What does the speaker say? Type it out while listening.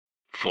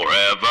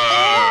Forever.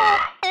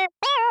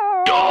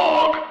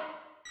 Dog.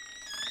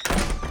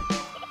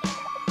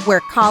 Where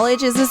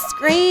college is a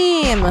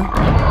scream.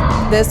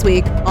 This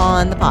week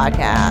on the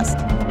podcast,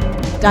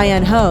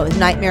 Diane Ho's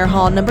Nightmare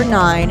Hall number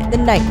 9, The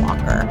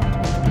Nightwalker.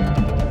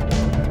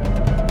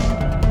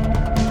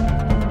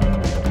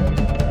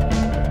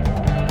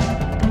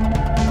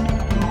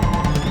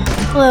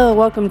 Hello,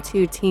 welcome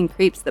to Teen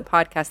Creeps, the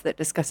podcast that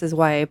discusses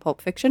YA pulp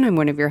fiction. I'm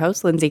one of your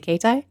hosts, Lindsay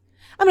Kaitai.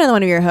 I'm another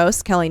one of your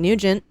hosts, Kelly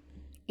Nugent.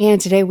 And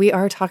today we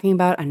are talking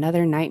about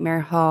another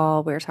Nightmare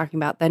Hall. We're talking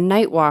about The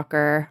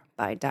Nightwalker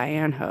by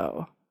Diane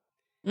Ho.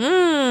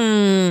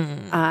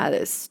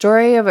 The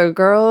story of a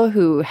girl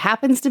who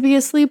happens to be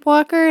a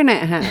sleepwalker, and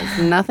it has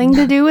nothing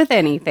to do with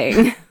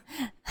anything.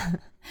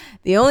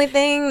 The only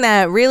thing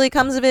that really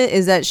comes of it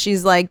is that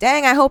she's like,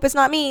 dang, I hope it's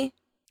not me.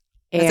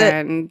 That's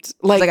and it.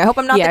 Like, I hope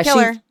I'm not the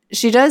killer.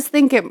 She does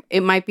think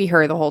it might be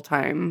her the whole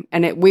time,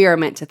 and we are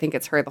meant to think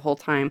it's her the whole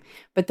time.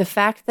 But the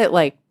fact that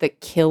like the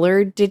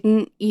killer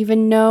didn't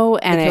even know,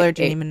 and the killer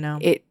didn't even know,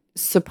 it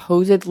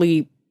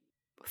supposedly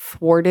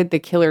thwarted the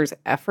killer's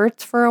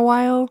efforts for a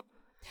while.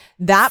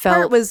 That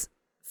part was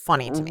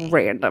funny to me.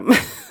 Random.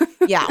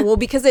 Yeah, well,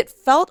 because it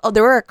felt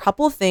there were a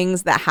couple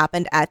things that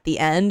happened at the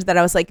end that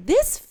I was like,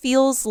 this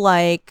feels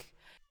like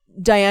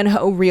Diane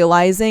Ho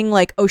realizing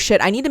like, oh shit,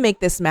 I need to make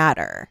this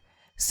matter.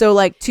 So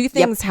like two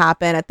things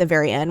happen at the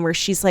very end where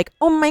she's like,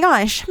 oh my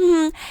gosh,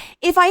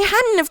 if I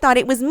hadn't have thought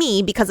it was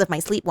me because of my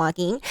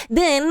sleepwalking,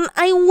 then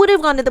I would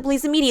have gone to the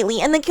police immediately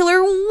and the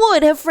killer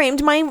would have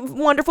framed my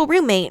wonderful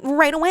roommate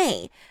right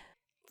away.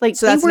 Like,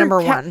 so that's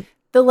number one.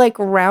 The like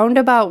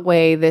roundabout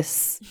way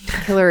this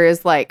killer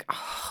is like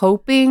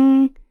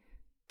hoping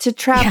to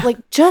trap,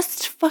 like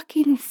just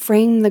fucking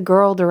frame the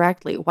girl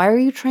directly. Why are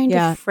you trying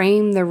to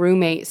frame the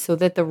roommate so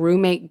that the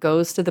roommate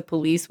goes to the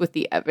police with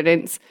the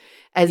evidence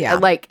as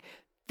like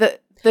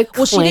the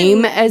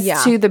claim as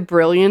to the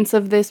brilliance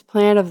of this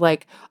plan of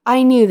like,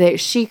 I knew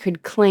that she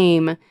could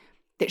claim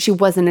that she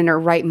wasn't in her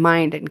right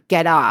mind and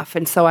get off.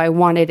 And so I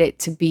wanted it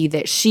to be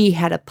that she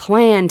had a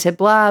plan to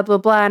blah, blah,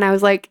 blah. And I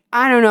was like,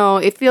 I don't know.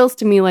 It feels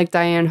to me like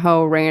Diane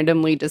Ho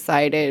randomly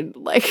decided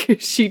like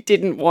she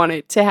didn't want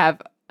it to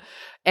have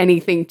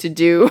anything to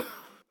do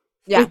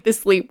with the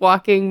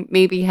sleepwalking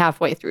maybe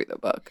halfway through the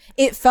book.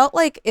 It felt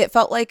like, you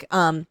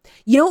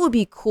know what would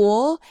be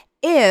cool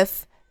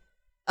if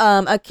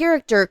a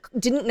character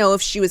didn't know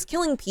if she was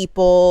killing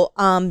people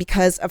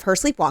because of her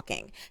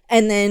sleepwalking.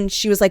 And then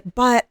she was like,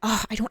 but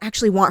I don't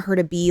actually want her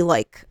to be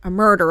like a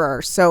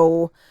murderer.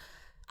 So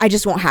I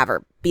just won't have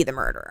her be the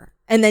murderer.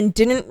 And then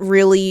didn't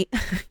really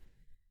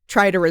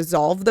try to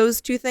resolve those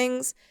two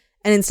things.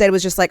 And instead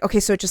was just like, okay,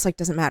 so it just like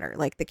doesn't matter.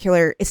 Like the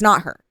killer, it's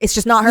not her. It's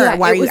just not her. Yeah,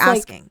 why are you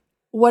asking?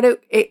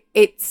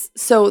 It's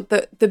so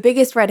the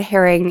biggest red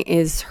herring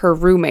is her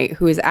roommate,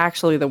 who is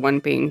actually the one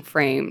being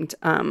framed.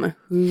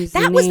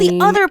 That was the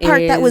other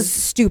part that was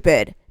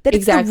stupid. That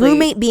it's the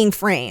roommate being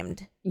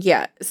framed.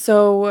 Yeah.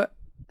 So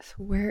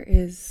what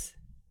is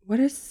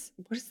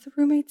the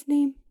roommate's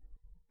name?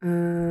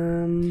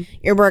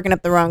 You're barking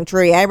up the wrong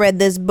tree. I read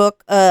this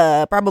book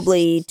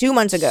probably 2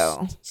 months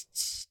ago.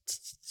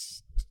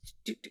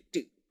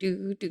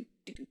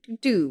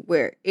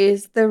 Where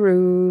is the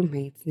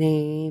roommate's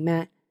name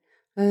at?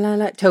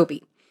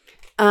 Toby.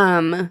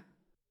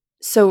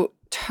 So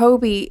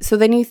Toby, so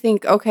then you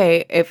think,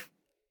 okay, if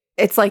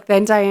it's like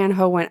then Diane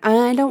Ho went,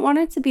 I don't want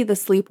it to be the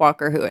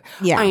sleepwalker who,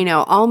 I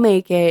know, I'll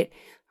make it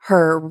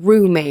her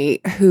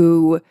roommate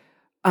who,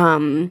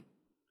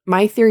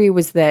 my theory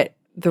was that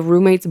the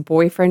roommate's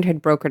boyfriend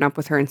had broken up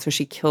with her and so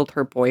she killed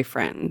her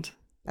boyfriend.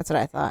 That's what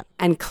I thought.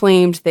 And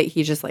claimed that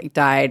he just like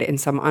died in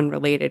some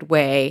unrelated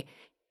way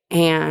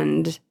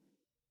and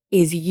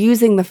is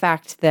using the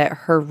fact that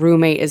her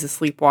roommate is a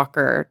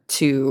sleepwalker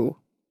to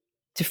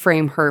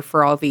frame her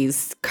for all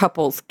these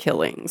couples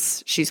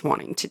killings she's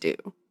wanting to do.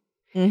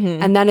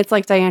 Mm-hmm. And then it's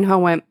like Diane Ho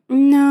went,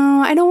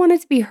 no, I don't want it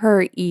to be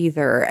her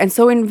either. And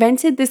so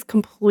invented this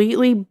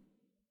completely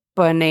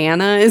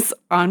bananas,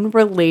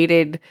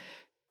 unrelated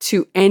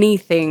to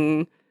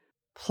anything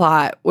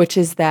plot, which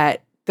is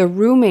that the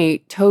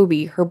roommate,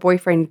 Toby, her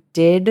boyfriend,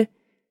 did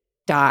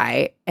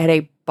die at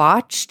a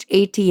botched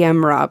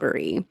ATM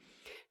robbery.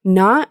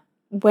 Not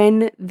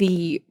when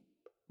the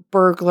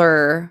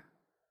burglar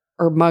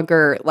or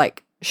mugger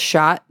like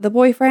shot the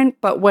boyfriend,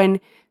 but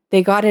when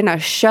they got in a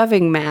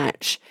shoving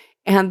match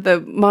and the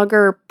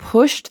mugger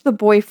pushed the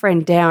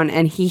boyfriend down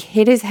and he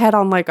hit his head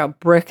on like a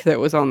brick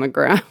that was on the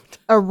ground.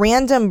 A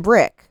random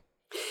brick.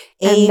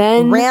 And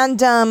then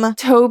random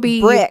Toby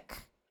brick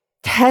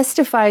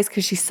testifies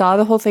because she saw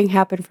the whole thing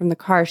happen from the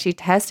car. She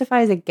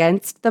testifies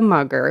against the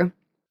mugger.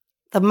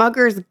 The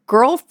mugger's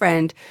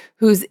girlfriend,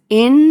 who's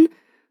in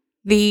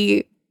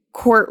the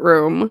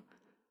courtroom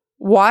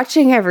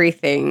watching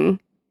everything,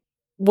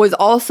 was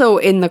also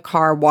in the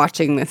car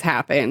watching this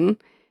happen,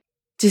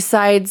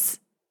 decides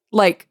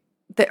like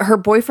that her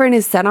boyfriend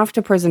is sent off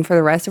to prison for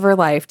the rest of her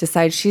life,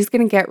 decides she's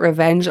going to get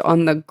revenge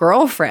on the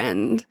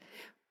girlfriend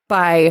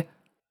by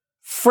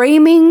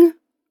framing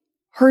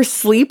her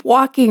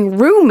sleepwalking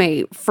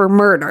roommate for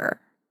murder.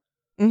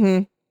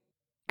 Mm-hmm.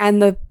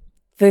 And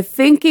the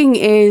thinking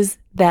is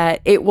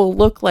that it will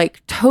look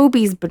like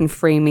Toby's been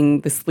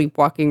framing the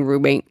sleepwalking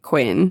roommate,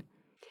 Quinn,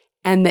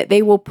 and that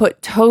they will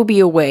put Toby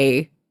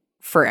away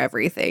for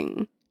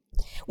everything.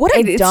 What a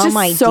And it's dumb just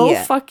idea. so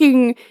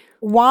fucking...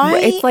 Why?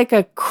 It's like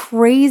a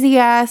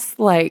crazy-ass,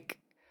 like,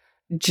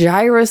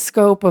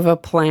 gyroscope of a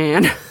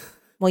plan.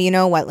 Well, you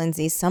know what,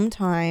 Lindsay?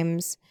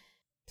 Sometimes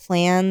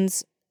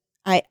plans...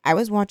 I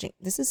was watching...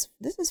 This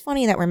is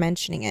funny that we're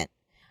mentioning it.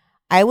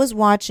 I was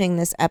watching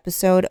this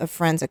episode of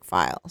Forensic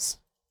Files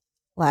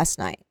last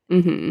night.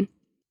 Mm-hmm.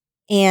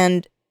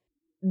 And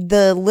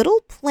the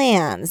little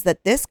plans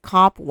that this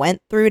cop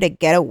went through to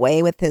get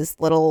away with his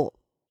little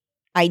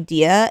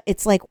idea,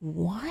 it's like,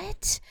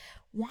 what?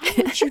 Why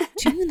would you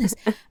do this?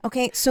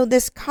 Okay, so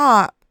this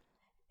cop,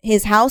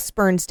 his house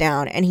burns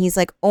down and he's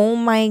like, oh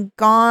my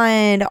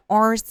God,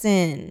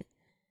 arson.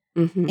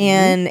 Mm-hmm.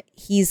 And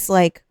he's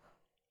like,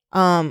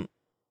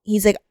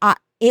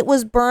 it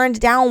was burned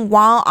down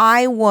while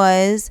I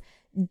was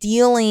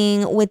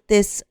dealing with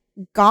this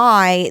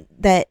guy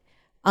that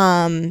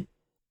I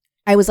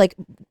was like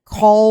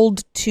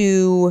called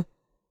to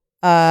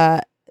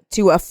a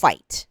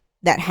fight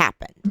that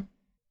happened.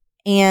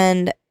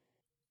 And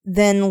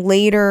then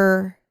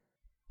later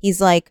he's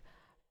like,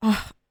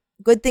 oh,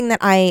 good thing that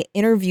I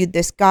interviewed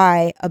this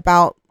guy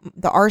about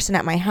the arson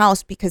at my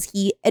house because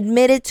he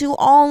admitted to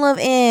all of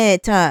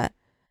it. And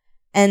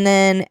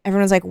then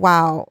everyone's like,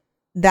 wow,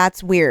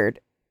 that's weird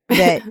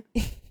that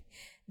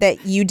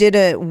that you did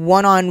a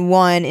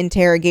one-on-one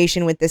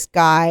interrogation with this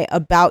guy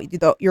about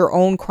your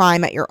own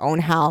crime at your own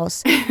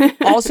house.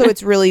 Also,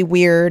 it's really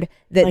weird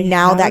that like,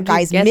 now that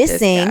guy's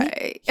missing.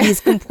 Guy?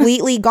 He's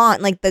completely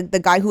gone. Like the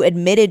guy who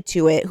admitted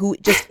to it, who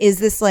just is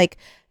this like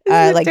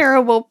like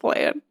terrible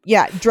plan.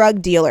 Yeah,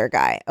 drug dealer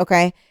guy.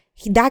 Okay,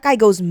 that guy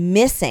goes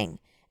missing,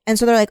 and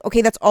so they're like,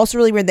 okay, that's also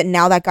really weird that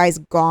now that guy's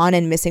gone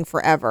and missing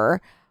forever.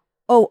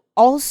 Oh,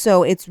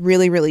 also, it's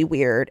really, really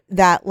weird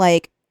that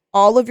like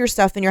all of your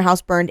stuff in your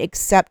house burned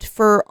except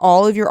for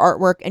all of your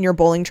artwork and your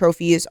bowling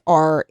trophies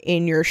are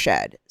in your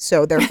shed.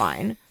 So they're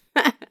fine.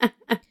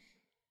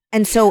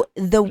 And so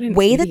the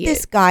way that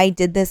this guy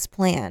did this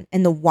plan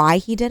and the why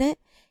he did it,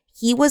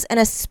 he was an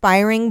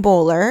aspiring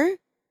bowler.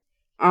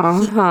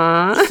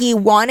 Uh-huh. He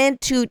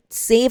wanted to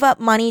save up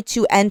money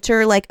to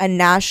enter like a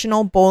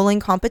national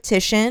bowling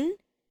competition.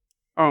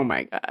 Oh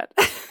my God.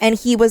 And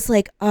he was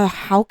like,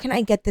 how can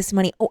I get this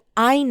money? Oh,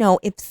 I know,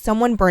 if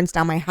someone burns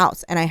down my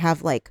house and I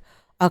have like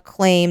a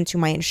claim to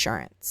my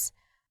insurance.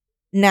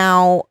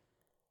 Now.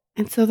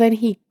 And so then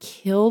he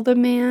killed a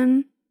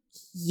man?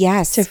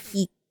 Yes.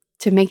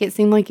 To make it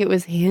seem like it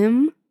was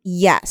him?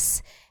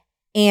 Yes.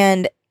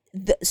 And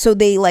so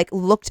they like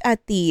looked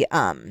at the,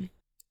 and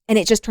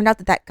it just turned out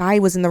that guy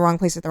was in the wrong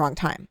place at the wrong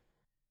time.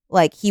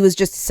 Like he was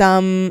just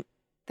some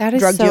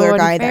drug dealer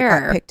guy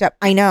that got picked up.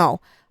 I know.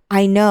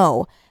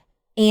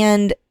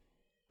 And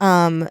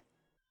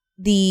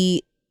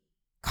the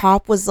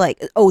cop was like,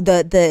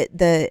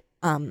 the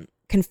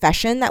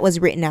confession that was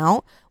written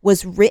out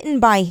was written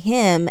by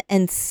him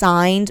and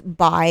signed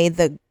by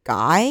the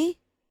guy,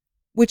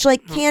 which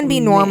like can be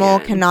normal,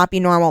 cannot be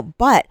normal,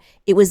 but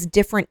it was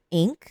different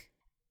ink.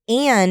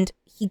 And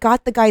he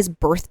got the guy's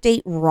birth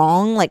date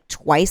wrong like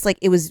twice. Like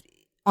it was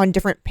on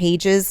different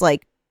pages.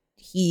 Like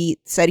he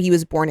said he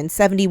was born in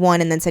 71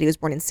 and then said he was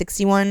born in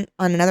 61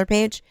 on another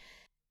page.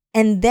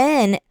 And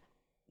then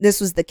this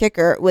was the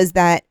kicker, was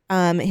that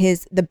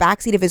the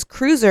backseat of his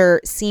cruiser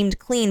seemed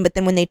clean, but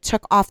then when they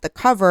took off the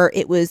cover,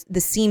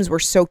 the seams were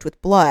soaked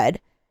with blood.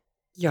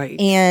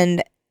 Yikes.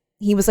 And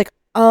he was like,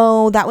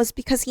 oh, that was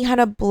because he had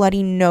a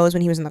bloody nose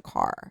when he was in the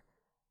car.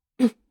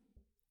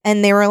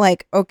 And they were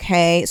like,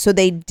 okay. So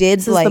they did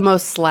this is the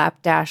most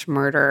slapdash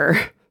murder.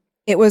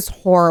 It was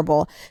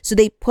horrible. So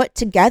they put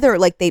together,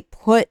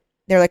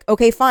 they're like,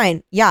 okay,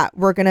 fine. Yeah,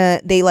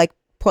 they like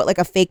put like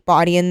a fake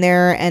body in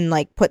there and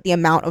like put the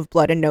amount of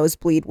blood a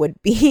nosebleed would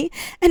be.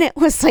 And it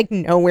was like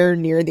nowhere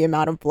near the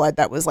amount of blood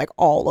that was like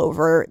all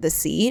over the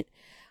seat.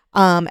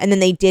 And then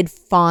they did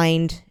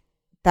find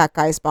that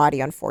guy's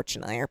body,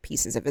 unfortunately, or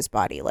pieces of his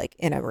body like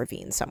in a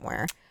ravine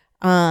somewhere.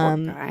 Poor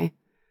guy.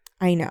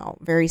 I know,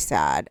 very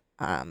sad.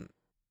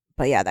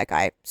 But yeah, that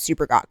guy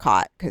super got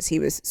caught because he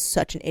was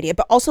such an idiot.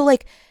 But also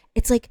like,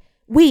 it's like,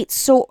 wait,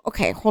 so,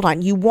 okay, hold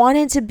on. You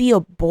wanted to be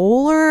a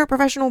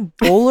professional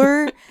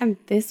bowler? And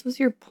this was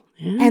your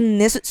plan?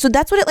 And so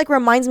that's what it like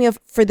reminds me of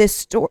for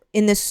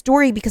in this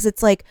story, because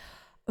it's like,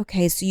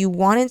 okay, so you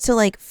wanted to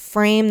like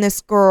frame this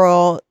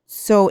girl.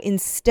 So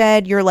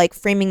instead you're like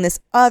framing this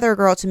other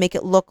girl to make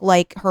it look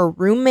like her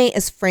roommate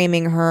is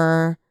framing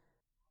her.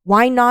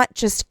 Why not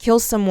just kill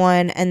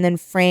someone and then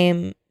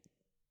frame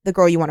the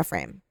girl you want to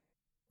frame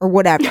or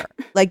whatever?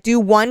 Like do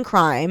one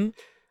crime.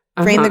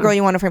 Frame the girl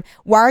you want to frame.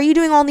 Why are you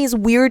doing all these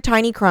weird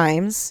tiny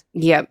crimes?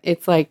 Yep.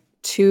 It's like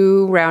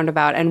too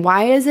roundabout. And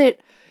why is it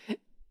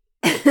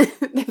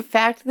the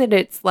fact that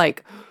it's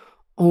like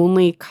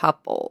only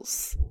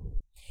couples?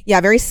 Yeah,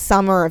 very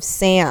son of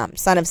Sam.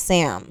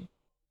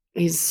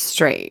 He's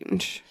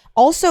strange.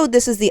 Also,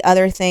 this is the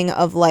other thing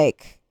of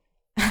like,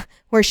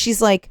 where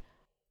she's like,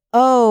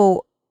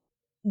 oh,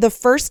 the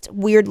first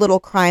weird little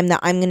crime that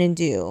I'm gonna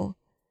do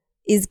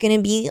is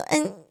gonna be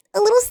a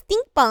little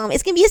stink bomb.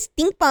 It's gonna be a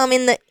stink bomb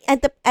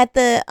at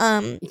the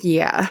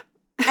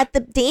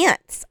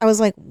dance. I was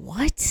like,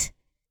 what?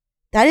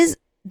 That is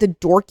the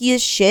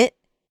dorkiest shit.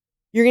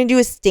 You're gonna do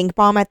a stink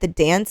bomb at the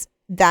dance?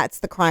 That's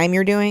the crime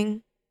you're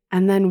doing?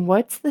 And then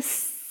what's the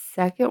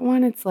second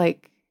one? It's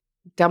like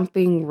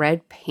dumping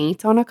red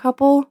paint on a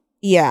couple.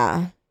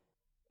 Yeah.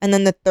 And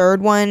then the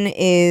third one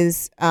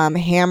is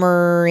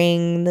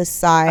hammering the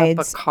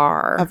sides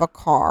of a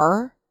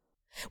car.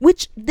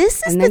 Which this is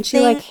the thing. And then she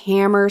like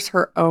hammers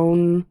her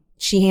own.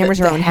 She hammers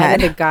her own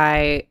head. Of the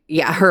guy.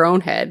 Yeah, her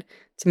own head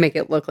to make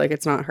it look like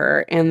it's not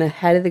her. And the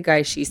head of the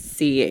guy she's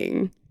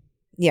seeing.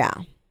 Yeah.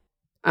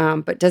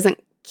 But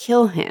doesn't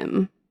kill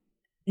him.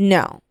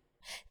 No.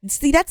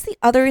 See, that's the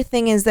other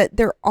thing is that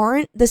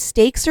the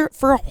stakes are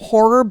for a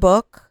horror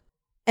book.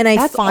 And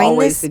that's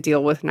always the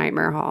deal with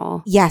Nightmare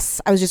Hall.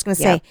 Yes, I was just going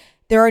to say,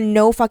 there are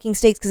no fucking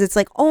stakes because it's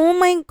like, oh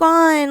my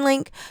God,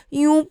 like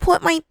you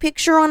put my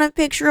picture on a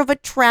picture of a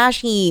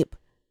trash heap.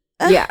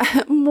 Yeah.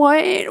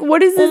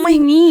 What does this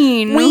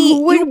mean?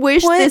 Who would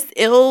wish this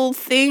ill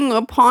thing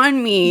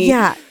upon me?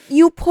 Yeah.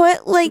 You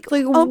put like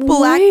a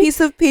black piece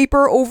of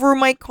paper over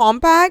my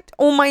compact?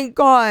 Oh my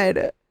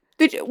God.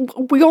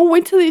 We all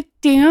went to the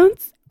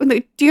dance and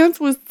the dance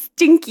was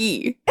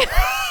stinky.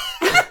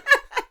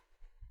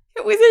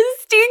 It was a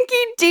stinky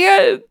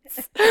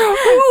dance.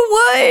 Who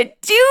would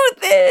do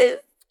this?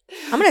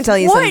 I'm going to tell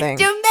you something. What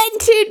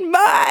demented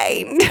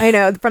mind? I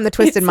know, from the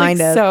twisted mind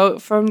of. So,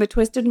 from the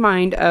twisted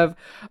mind of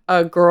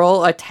a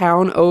girl a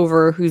town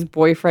over whose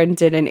boyfriend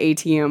did an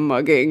ATM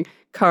mugging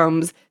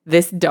comes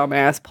this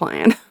dumbass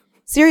plan.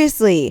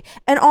 Seriously.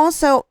 And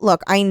also,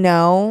 look, I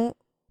know,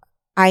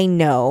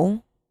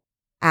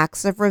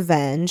 acts of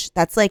revenge,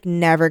 that's like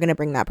never going to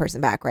bring that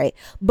person back, right?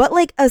 But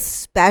like,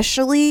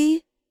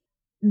 especially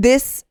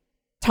this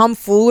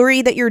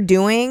tomfoolery that you're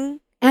doing.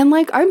 And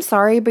like, I'm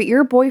sorry, but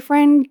your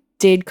boyfriend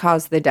did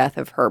cause the death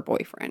of her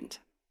boyfriend.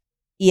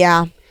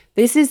 Yeah.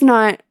 This is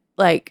not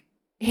like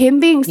him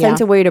being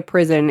sent away to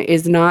prison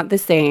is not the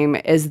same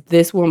as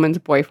this woman's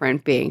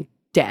boyfriend being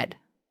dead.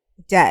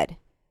 Dead.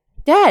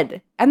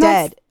 And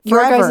dead. That's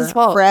your guys'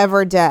 fault.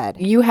 Forever dead.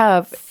 You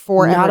have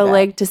forever not a dead.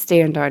 leg to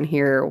stand on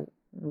here.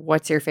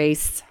 What's your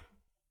face?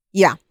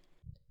 Yeah.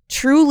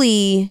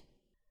 Truly,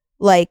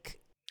 like,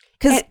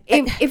 because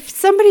if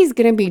somebody's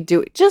going to be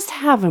just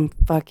have them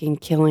fucking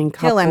killing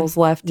couples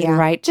left and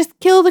right. Just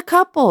kill the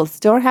couples.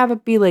 Don't have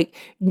it be like,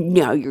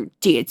 now your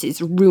dance is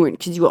ruined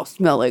because you all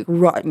smell like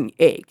rotten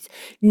eggs.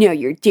 Now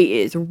your day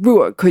is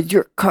ruined because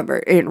you're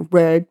covered in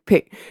red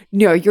paint.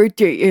 Now your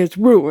day is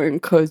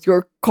ruined because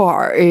your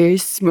car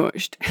is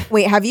smushed.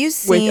 Wait, have you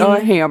seen...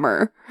 with a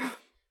hammer.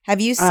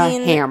 Have you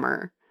seen... A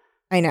hammer.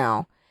 I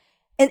know.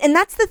 And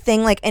that's the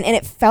thing, like, and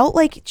it felt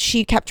like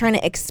she kept trying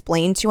to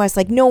explain to us,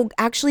 like, no,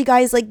 actually,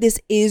 guys, like, this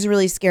is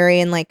really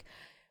scary. And, like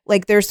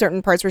there's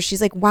certain parts where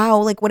she's like, wow,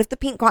 like, what if the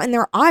paint got in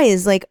their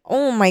eyes? Like,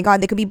 oh, my God,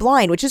 they could be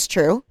blind, which is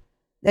true.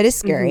 That is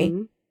scary.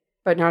 Mm-hmm.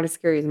 But not as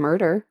scary as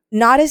murder.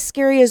 Not as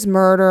scary as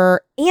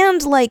murder.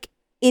 And, like,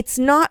 it's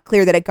not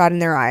clear that it got in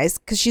their eyes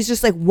because she's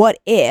just like, what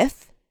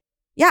if?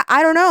 Yeah,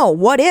 I don't know.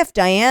 What if,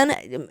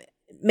 Diane?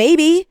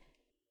 Maybe.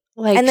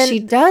 Like, and then, she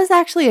does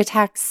actually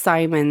attack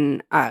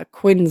Simon,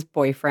 Quinn's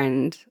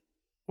boyfriend,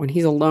 when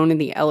he's alone in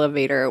the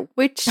elevator,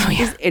 which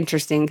is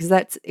interesting because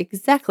that's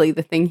exactly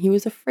the thing he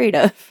was afraid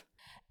of.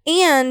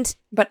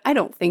 But I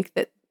don't think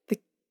that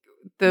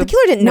the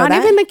killer didn't know that.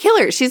 Not even the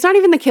killer. She's not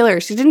even the killer.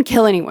 She didn't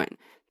kill anyone.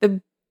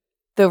 The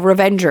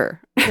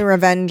Revenger. The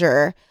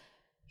Revenger.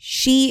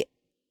 She,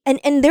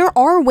 and there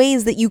are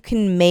ways that you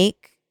can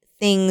make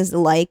things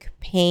like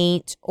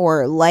paint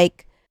or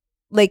like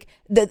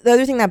the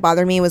other thing that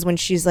bothered me was when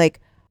she's like,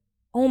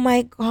 oh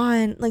my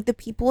God, like the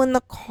people in the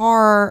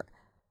car,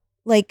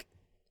 like,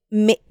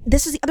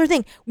 this is the other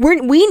thing.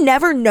 We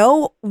never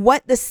know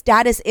what the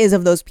status is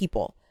of those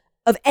people,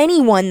 of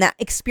anyone that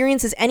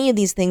experiences any of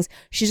these things.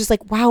 She's just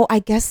like, wow, I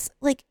guess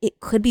like it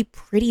could be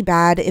pretty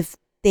bad if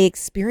they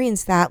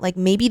experience that. Like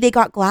maybe they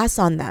got glass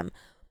on them.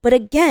 But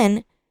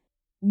again,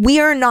 we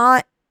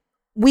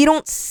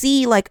don't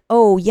see like,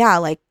 oh yeah,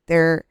 like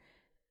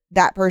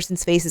that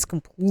person's face is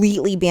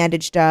completely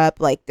bandaged up,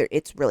 like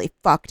it's really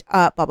fucked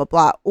up, blah, blah,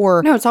 blah.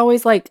 Or no, it's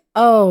always like,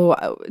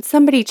 oh,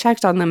 somebody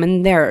checked on them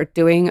and they're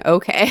doing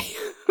okay.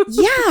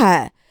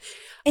 Yeah.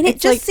 And it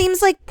just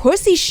seems like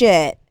pussy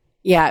shit.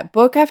 Yeah,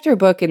 book after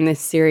book in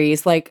this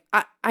series, like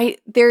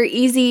they're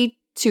easy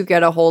to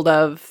get a hold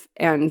of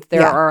and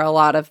there are a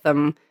lot of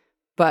them,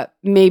 but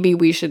maybe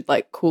we should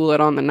like cool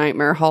it on the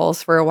Nightmare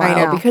Halls for a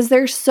while because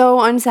they're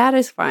so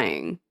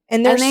unsatisfying.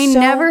 And they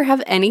never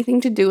have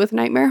anything to do with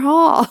Nightmare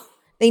Hall.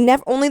 They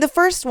never, only the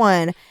first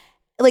one.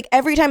 Like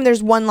every time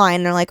there's one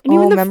line, they're like,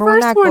 oh, remember when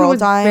that girl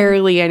died?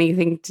 Barely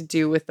anything to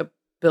do with the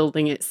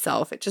building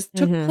itself. It just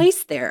took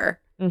place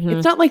there. Mm-hmm.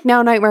 It's not like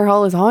now Nightmare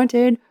Hall is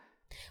haunted.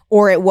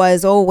 Or it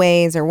was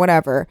always, or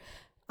whatever.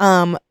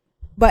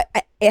 But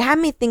it had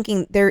me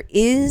thinking, there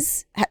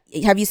is,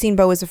 have you seen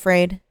Beau is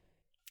Afraid?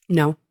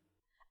 No.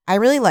 I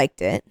really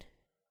liked it.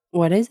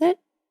 What is it?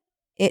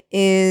 It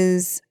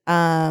is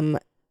a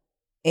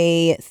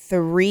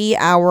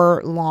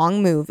 3-hour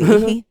long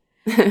movie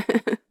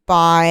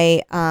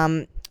by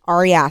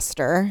Ari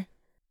Aster,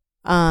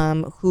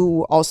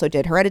 who also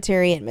did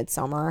Hereditary and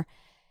Midsommar.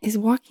 Is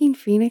Joaquin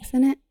Phoenix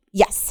in it?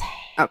 Yes.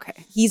 Okay.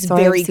 He's So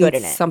very I've seen good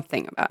in it.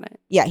 something about it.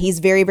 Yeah, he's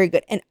very, very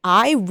good. And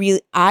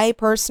I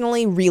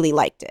personally really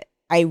liked it.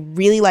 I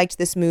really liked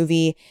this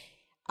movie.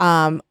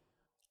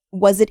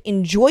 Was it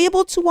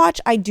enjoyable to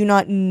watch? I do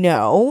not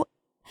know.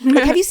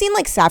 Like, have you seen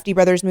like Safdie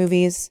Brothers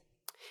movies?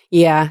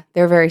 Yeah,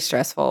 they're very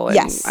stressful. And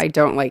Yes. I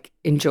don't like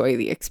enjoy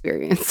the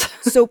experience.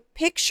 So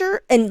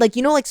picture, and like,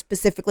 you know, like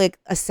specifically like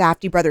a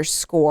Safdie Brothers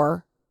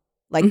score,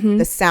 like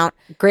the sound.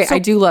 Great. So- I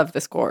do love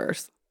the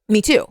scores.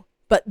 Me too.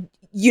 But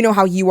you know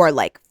how you are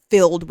like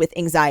filled with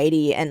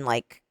anxiety and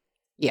like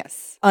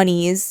Yes.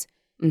 unease.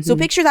 So Mhm.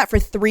 picture that for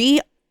 3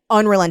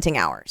 unrelenting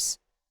hours.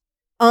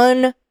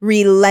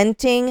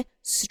 Unrelenting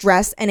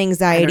stress and I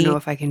anxiety don't know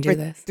if I can do for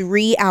this.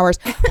 3 hours,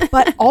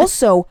 but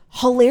also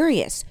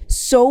hilarious.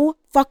 So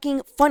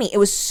fucking funny. It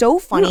was so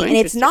funny. Oh, And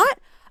it's interesting. not,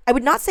 I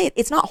would not say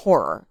it's not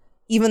horror,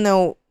 even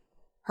though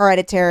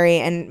Hereditary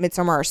and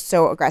Midsommar are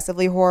so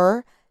aggressively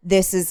horror.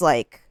 This is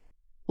like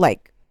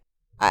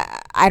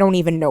I don't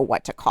even know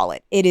what to call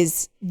it. It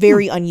is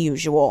very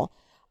unusual.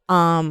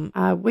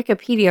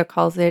 Wikipedia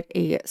calls it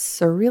a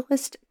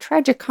surrealist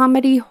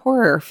tragicomedy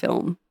horror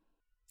film.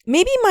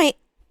 Maybe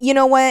you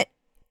know what?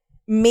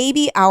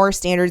 Maybe our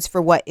standards for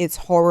what is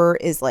horror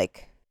is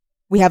like,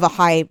 we have a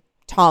high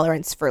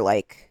tolerance for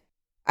like,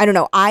 I don't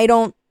know. I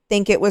don't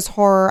think it was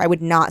horror. I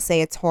would not say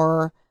it's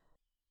horror.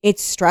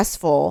 It's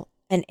stressful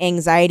and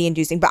anxiety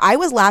inducing, but I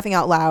was laughing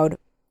out loud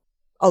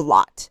a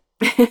lot.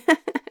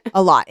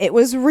 A lot. It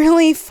was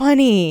really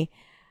funny.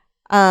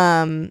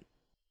 And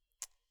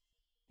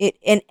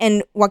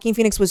Joaquin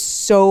Phoenix was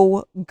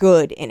so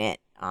good in it.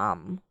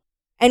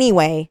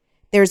 Anyway,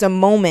 there's a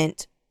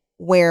moment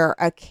where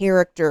a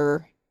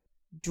character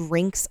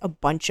drinks a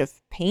bunch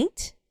of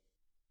paint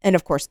and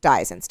of course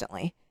dies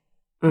instantly.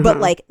 But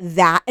like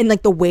that, and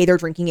like the way they're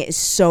drinking it is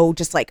so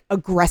just like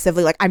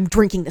aggressively like, I'm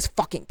drinking this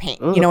fucking paint.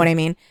 You know what I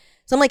mean?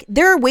 So I'm like,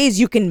 there are ways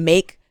you can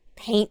make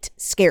paint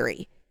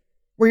scary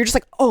where you're just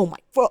like, oh my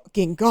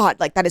fucking God.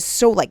 Like that is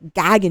so like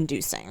gag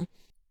inducing.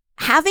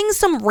 Having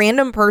some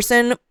random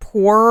person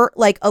pour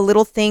like a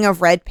little thing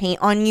of red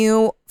paint on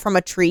you from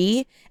a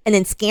tree and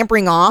then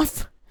scampering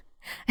off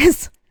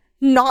is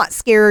not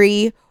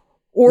scary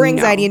or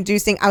anxiety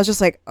inducing. I was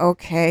just like,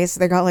 okay, so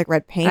they got like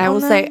red paint I on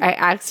will them? say I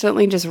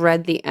accidentally just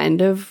read the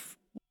end of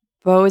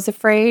Beau is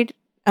Afraid.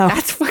 Oh.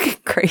 That's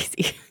fucking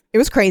crazy. It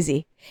was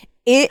crazy.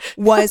 It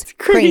was That's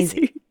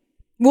crazy.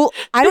 Well,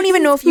 I don't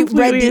even know if you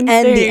read the Completely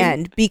insane.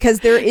 end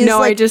because there is No,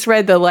 I like, just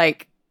read the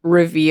like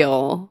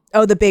reveal.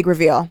 oh, the big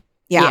reveal.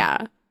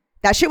 Yeah.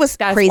 That shit was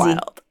That's crazy.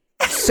 wild.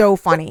 So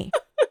funny.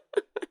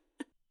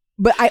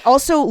 But I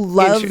also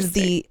love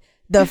Interesting.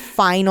 the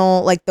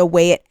final, like the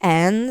way it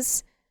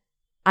ends.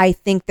 I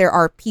think there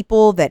are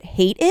people that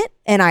hate it,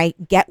 and I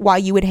get why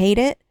you would hate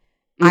it.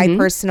 I Mhm.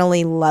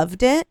 personally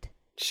loved it.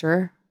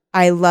 Sure.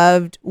 I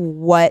loved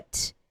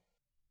what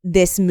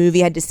this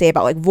movie had to say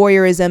about like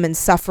voyeurism and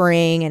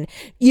suffering. And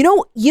you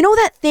know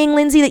that thing,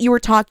 Lindsay, that you were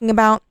talking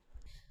about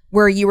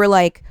where you were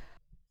like,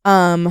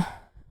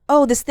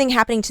 oh, this thing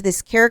happening to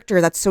this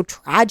character that's so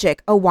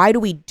tragic. Oh, why do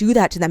we do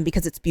that to them?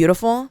 Because it's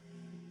beautiful.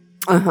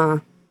 Uh-huh.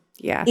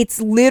 Yeah. It's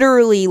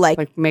literally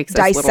like makes us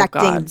little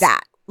dissecting gods.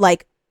 that.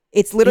 Like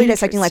it's literally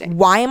dissecting like, Interesting.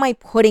 why am I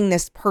putting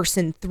this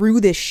person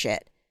through this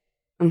shit?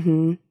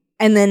 Mm-hmm.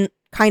 And then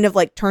kind of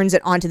like turns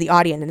it onto the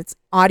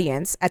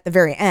audience at the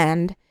very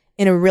end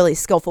in a really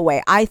skillful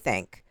way, I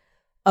think,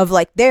 of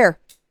like, there,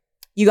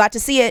 you got to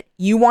see it.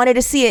 You wanted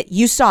to see it.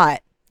 You saw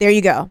it. There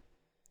you go.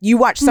 You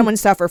watched someone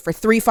suffer for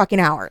 3 fucking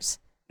hours.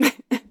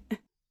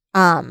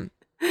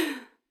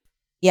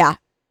 Yeah.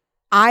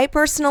 I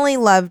personally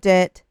loved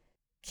it.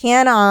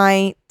 Can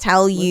I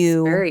tell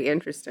you? Very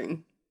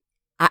interesting.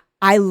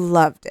 I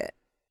loved it.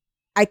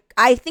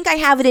 I think I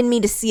have it in me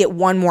to see it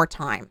one more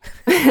time.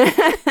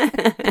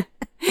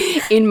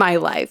 In my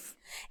life.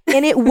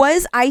 And it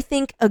was, I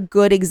think, a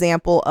good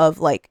example of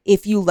like,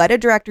 if you let a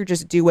director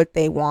just do what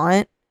they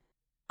want.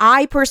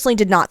 I personally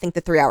did not think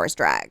the 3 hours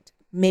dragged.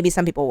 Maybe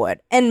some people would.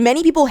 And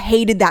many people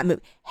hated that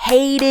movie.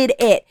 Hated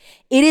it.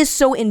 It is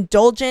so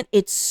indulgent.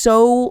 It's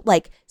so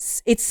like,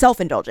 it's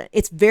self-indulgent.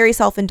 It's very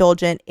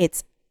self-indulgent.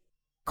 It's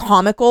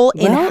comical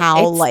in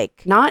how it's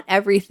like, not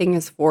everything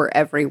is for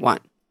everyone.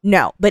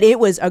 no, but it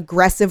was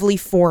aggressively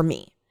for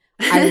me.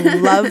 I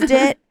loved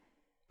it.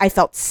 I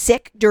felt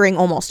sick during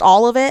almost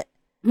all of it.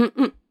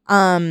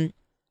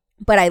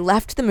 But I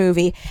left the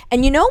movie.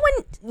 And you know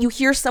when you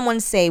hear someone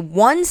say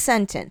one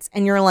sentence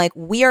and you're like,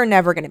 we are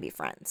never going to be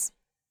friends.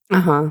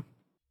 Uh-huh.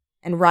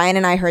 And Ryan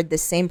and I heard the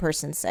same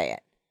person say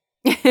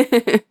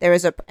it. There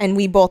was and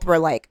we both were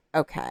like,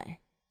 okay.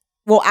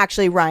 Well,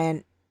 actually,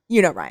 Ryan,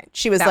 you know Ryan.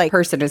 She was that like,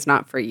 person is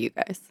not for you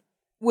guys.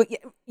 well,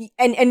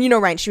 and you know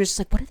Ryan, she was just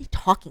like, what are they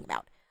talking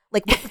about?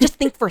 Like, just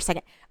think for a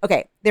second.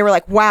 Okay, they were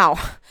like, wow,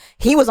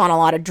 he was on a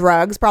lot of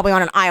drugs, probably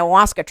on an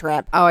ayahuasca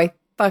trip. Oh, I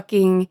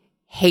fucking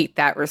hate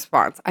that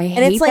response. I it's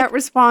hate like- that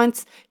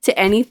response to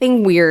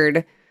anything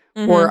weird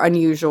or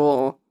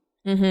unusual.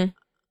 Mm-hmm.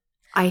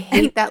 I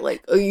hate that,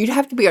 like, oh, you'd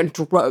have to be on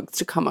drugs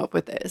to come up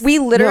with this. We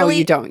literally- No,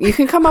 you don't. You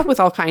can come up with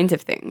all kinds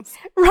of things.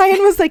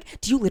 Ryan was like,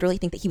 do you literally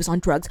think that he was on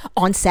drugs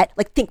on set?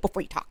 Like, think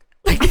before you talk.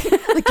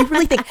 Like you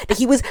really think that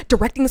he was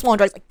directing this while on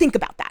drugs? Like, think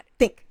about that.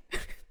 Think.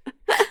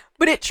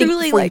 But it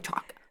truly, before you like,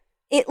 talk.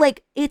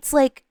 it's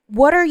like,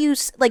 what are you,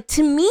 like,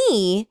 to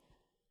me,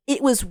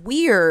 it was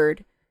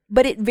weird,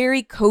 but it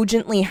very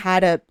cogently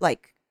had a,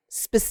 like,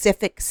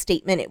 specific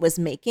statement it was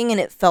making, and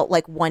it felt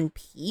like one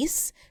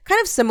piece, kind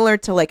of similar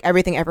to like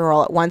Everything Everywhere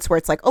All at Once, where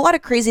it's like a lot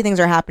of crazy things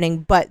are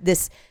happening, but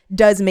this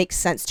does make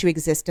sense to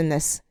exist in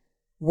this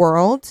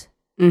world.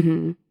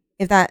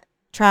 If that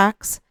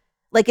tracks.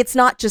 Like, it's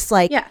not just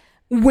like,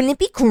 wouldn't it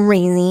be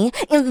crazy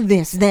if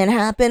this then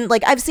happened?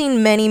 Like, I've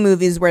seen many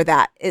movies where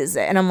that is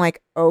it, and I'm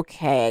like,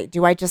 okay,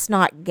 do I just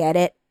not get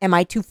it? Am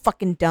I too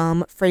fucking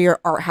dumb for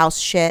your art house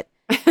shit?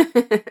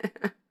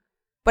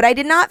 But I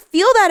did not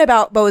feel that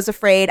about Beau is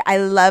Afraid. I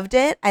loved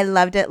it. I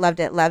loved it, loved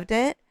it, loved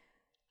it.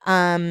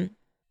 I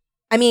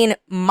mean,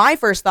 my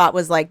first thought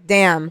was like,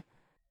 damn,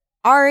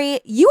 Ari,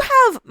 you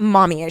have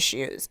mommy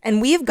issues.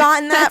 And we've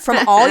gotten that from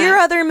all your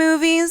other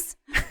movies.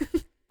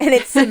 And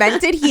it's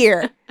cemented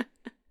here.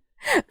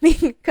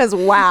 Because,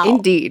 wow.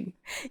 Indeed.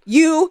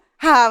 You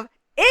have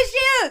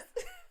issues.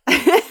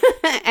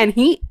 And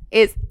he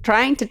is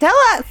trying to tell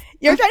us.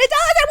 You're trying to tell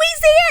us, and we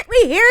see it.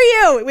 We hear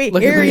you. We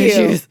Look hear at my you.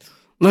 issues.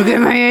 Look at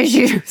my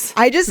issues.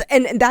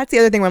 And that's the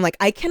other thing where I'm like,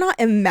 I cannot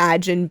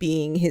imagine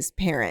being his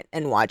parent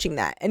and watching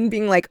that and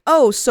being like,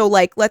 oh, so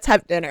like, let's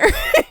have dinner.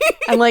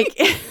 And like,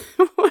 as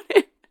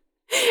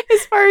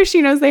far as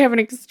she knows, they have an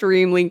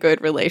extremely good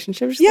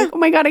relationship. She's like, oh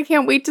my God, I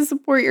can't wait to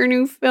support your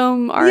new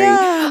film, Ari.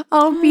 Yeah.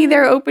 I'll be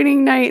there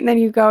opening night. And then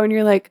you go and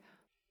you're like,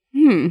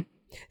 3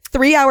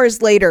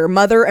 hours later,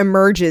 mother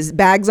emerges,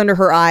 bags under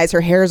her eyes,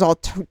 her hair's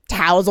all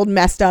tousled,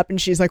 messed up,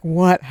 and she's like,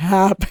 what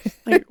happened?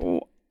 like,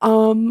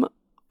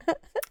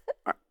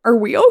 are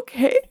we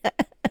okay?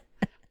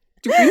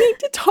 Do we need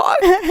to talk?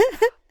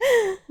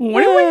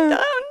 What have we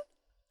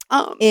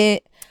done?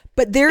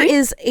 But there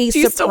is a do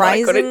you still want to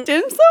surprising. go to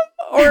dim sum?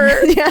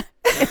 Or Yeah.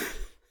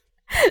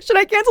 Should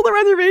I cancel the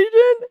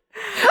reservation?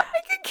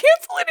 I can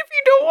cancel it if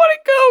you don't want to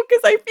go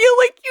because I feel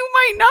like you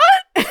might not.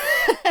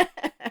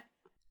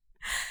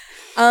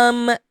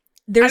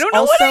 There's I don't know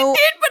also, what I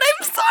did, but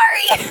I'm sorry.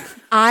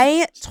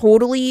 I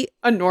totally,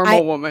 A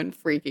normal woman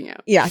freaking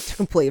out. yeah,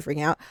 completely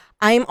freaking out.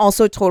 I'm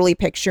also totally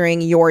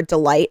picturing your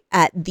delight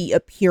at the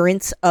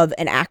appearance of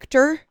an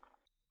actor,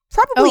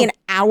 probably an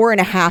hour and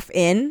a half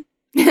in,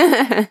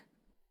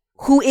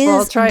 who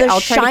is the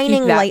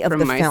shining light of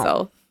the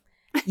film.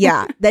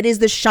 Yeah, that is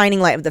the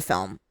shining light of the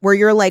film, where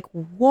you're like,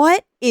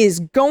 what is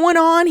going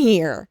on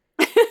here?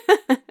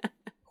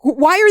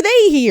 Why are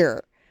they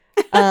here?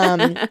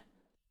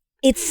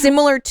 It's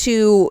similar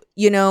to,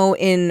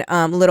 in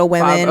Little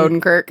Women. Bob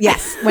Odenkirk.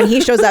 Yes, when he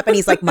shows up and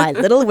he's like, my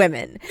Little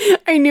Women.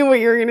 I knew what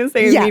you were going to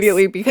say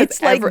immediately because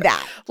it's like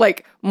that.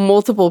 Like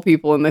multiple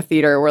people in the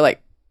theater were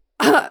like,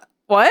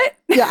 what?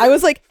 Yeah, I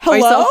was like, hello?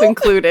 Myself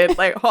included.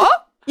 Like, huh?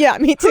 Yeah,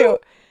 me too.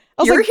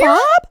 I was You're like, here?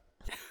 Bob?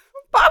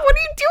 Bob, what are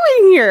you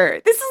doing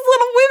here? This is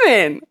Little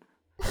Women.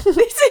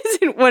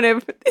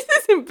 This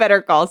isn't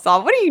Better Call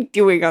Saul. What are you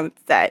doing on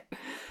set?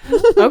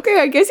 Okay,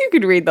 I guess you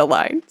could read the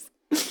lines.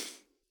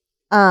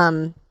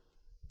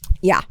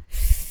 Yeah.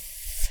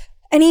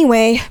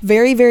 Anyway,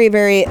 very, very,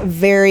 very,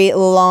 very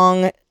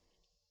long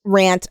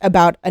rant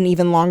about an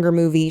even longer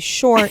movie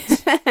short.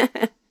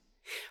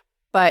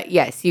 But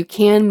yes, you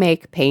can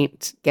make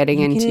paint getting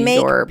into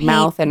your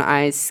mouth and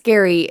eyes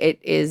scary. It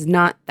is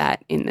not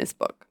that in this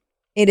book.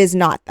 It is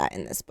not that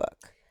in this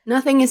book.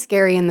 Nothing is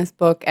scary in this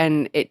book,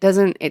 and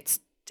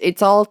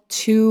it's all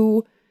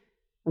too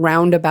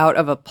roundabout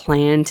of a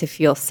plan to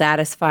feel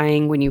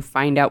satisfying when you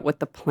find out what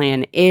the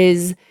plan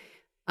is.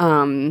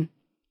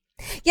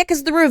 Yeah,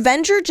 because the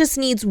Revenger just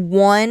needs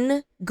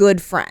one good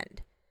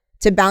friend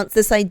to bounce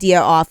this idea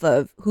off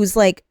of, who's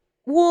like,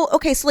 well,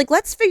 okay, so like,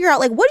 let's figure out,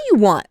 like, what do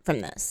you want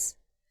from this?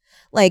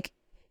 Like,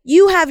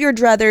 you have your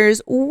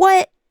druthers.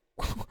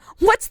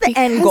 What's the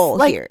end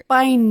goal here?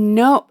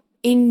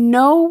 In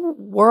no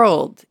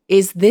world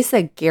is this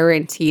a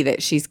guarantee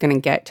that she's going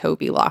to get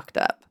Toby locked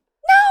up.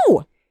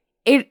 No,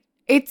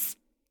 it's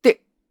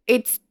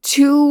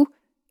too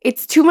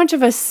much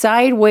of a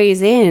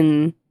sideways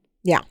in.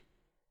 Yeah.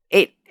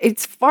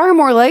 It's far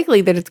more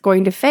likely that it's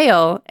going to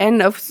fail,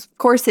 and of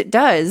course it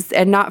does,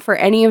 and not for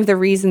any of the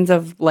reasons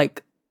of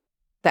like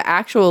the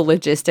actual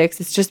logistics.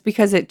 It's just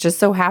because it just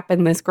so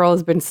happened this girl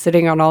has been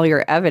sitting on all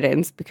your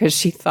evidence because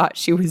she thought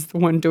she was the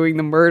one doing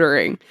the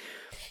murdering.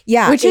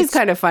 Yeah. Which is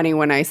kind of funny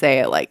when I say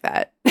it like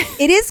that.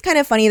 It is kind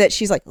of funny that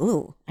she's like,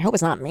 ooh, I hope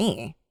it's not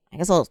me. I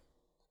guess I'll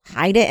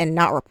hide it and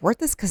not report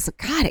this because,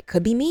 God, it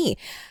could be me.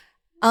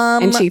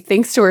 And she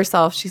thinks to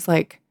herself, she's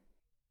like,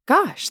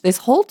 gosh, this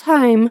whole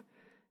time,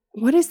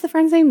 what is the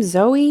friend's name?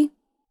 Zoe?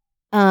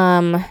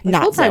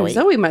 Not Zoe.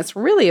 Zoe must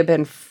really have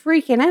been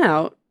freaking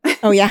out.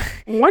 Oh, yeah.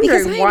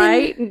 Wondering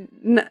why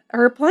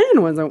her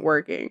plan wasn't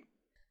working.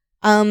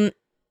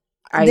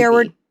 There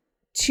were Ivy.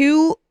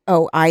 two.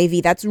 Oh,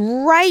 Ivy. That's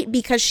right,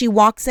 because she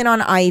walks in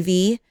on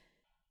Ivy,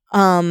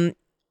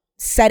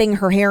 setting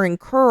her hair in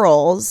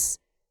curls.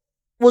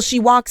 Well, she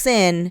walks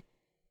in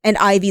and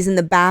Ivy's in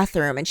the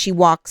bathroom, and she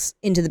walks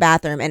into the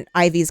bathroom and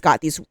Ivy's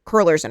got these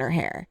curlers in her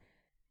hair.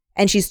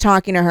 And she's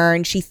talking to her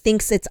and she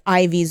thinks it's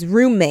Ivy's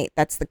roommate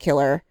that's the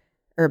killer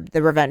or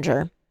the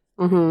revenger.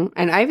 Mm-hmm.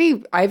 And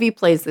Ivy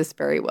plays this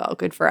very well.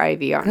 Good for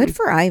Ivy. Good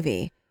for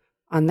Ivy.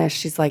 On this,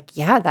 she's like,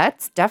 yeah,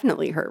 that's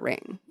definitely her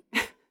ring.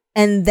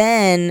 And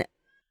then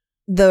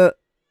the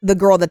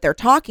girl that they're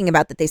talking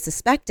about that they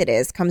suspect it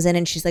is comes in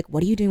and she's like,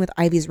 what are you doing with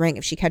Ivy's ring?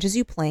 If she catches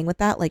you playing with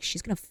that, like,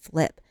 she's going to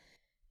flip.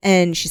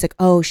 And she's like,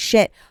 oh,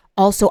 shit.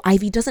 Also,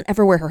 Ivy doesn't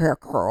ever wear her hair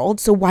curled.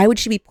 So why would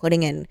she be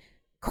putting in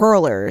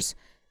curlers?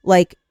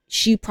 Like,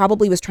 she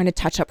probably was trying to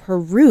touch up her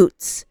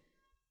roots.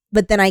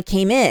 But then I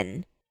came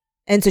in.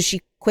 And so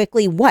she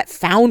quickly,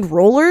 found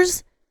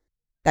rollers?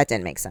 That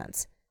didn't make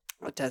sense.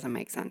 It doesn't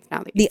make sense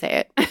now that you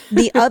say it.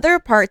 The other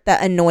part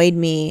that annoyed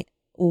me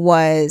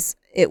was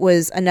it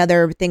was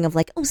another thing of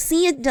like, oh,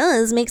 see, it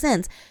does make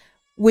sense.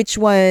 Which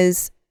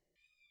was,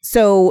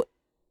 so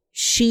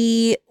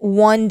she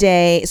one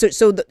day,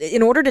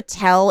 in order to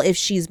tell if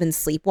she's been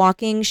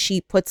sleepwalking,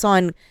 she puts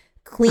on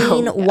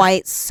clean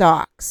white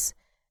socks.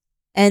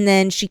 And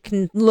then she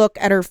can look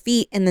at her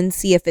feet and then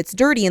see if it's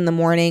dirty in the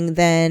morning,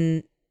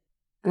 then...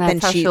 And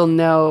that's how she'll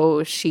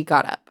know she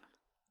got up.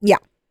 Yeah.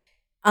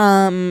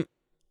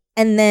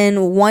 And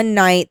then one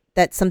night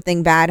that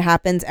something bad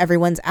happens,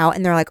 everyone's out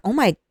and they're like, oh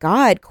my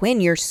God, Quinn,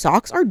 your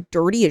socks are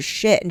dirty as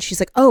shit. And she's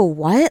like, oh,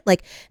 what?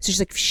 Like, so she's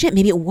like, shit,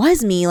 maybe it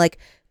was me, like,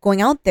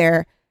 going out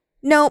there.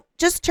 No,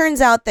 just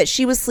turns out that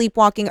she was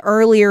sleepwalking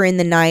earlier in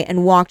the night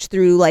and walked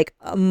through like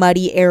a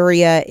muddy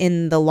area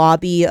in the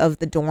lobby of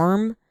the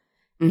dorm.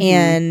 Mm-hmm.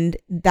 And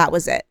that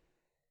was it.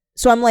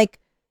 So I'm like,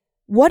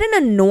 what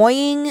an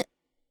annoying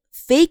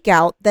fake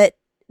out that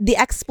the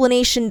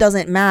explanation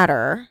doesn't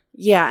matter.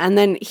 Yeah, and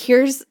then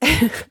here's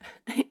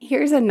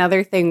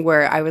another thing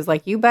where I was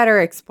like, you better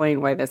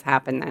explain why this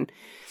happened then.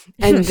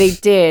 And they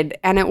did,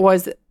 and it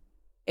was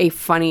a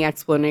funny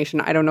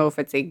explanation. I don't know if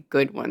it's a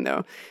good one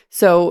though.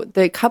 So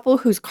the couple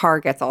whose car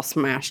gets all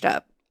smashed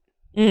up,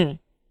 Quinn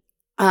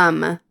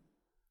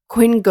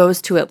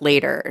goes to it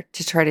later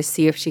to try to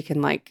see if she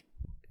can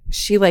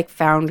she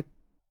found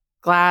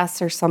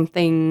glass or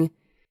something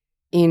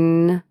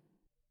in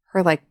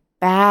her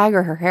bag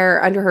or her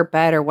hair under her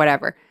bed or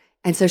whatever.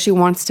 And so she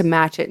wants to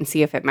match it and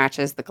see if it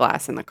matches the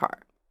glass in the car.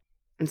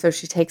 And so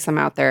she takes them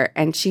out there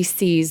and she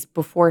sees,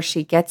 before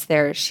she gets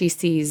there, she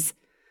sees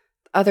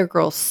the other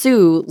girl,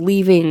 Sue,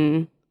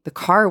 leaving the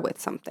car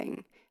with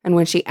something. And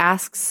when she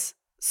asks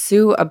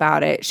Sue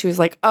about it, she was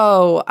like,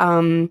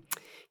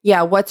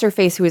 yeah, what's her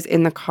face who was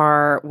in the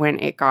car when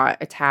it got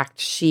attacked?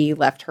 She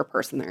left her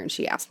purse in there and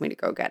she asked me to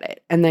go get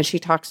it. And then she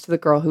talks to the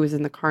girl who was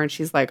in the car and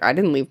she's like, I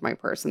didn't leave my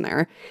purse in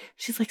there.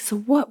 She's like, so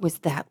what was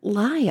that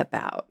lie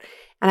about?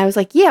 And I was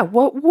like, yeah,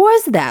 what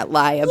was that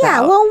lie about?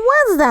 Yeah, what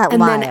was that lie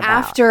about? And then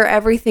after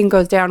everything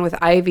goes down with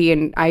Ivy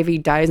and Ivy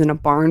dies in a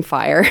barn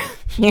fire.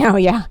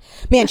 Yeah.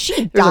 Man,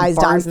 she dies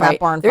in that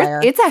barn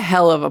fire. It's a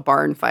hell of a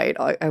barn fight,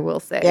 I will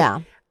say. Yeah.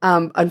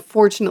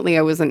 Unfortunately,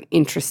 I wasn't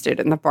interested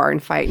in the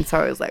barn fight, and so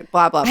I was like,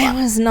 blah, blah, blah. I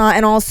was not.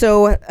 And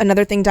also,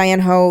 another thing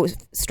Diane Ho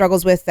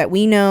struggles with that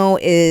we know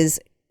is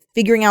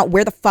figuring out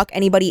where the fuck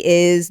anybody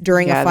is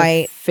during a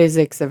fight. The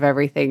physics of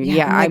everything.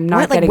 Yeah, I'm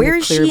not getting where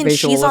a clear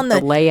visual of the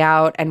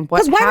layout and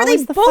what. Because why were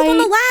they both on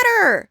the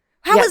ladder?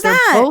 How was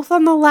that? They're both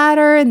on the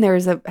ladder, and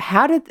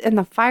and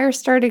the fire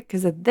started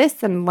because of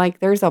this, and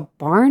there's a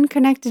barn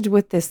connected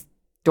with this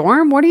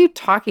dorm. What are you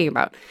talking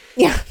about?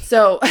 Yeah.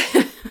 So.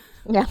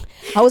 Yeah.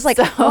 I was like,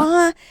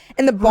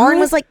 and the barn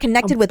was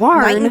connected with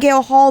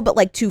Nightingale Hall,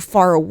 but too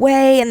far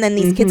away. And then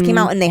these kids came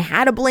out and they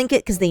had a blanket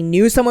because they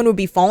knew someone would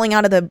be falling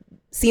out of the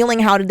ceiling.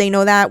 How did they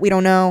know that? We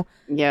don't know.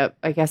 Yep.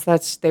 I guess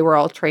they were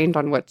all trained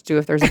on what to do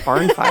if there's a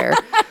barn fire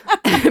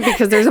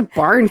because there's a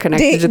barn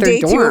connected to their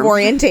dorm. Day 2 of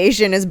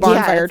orientation is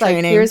barn fire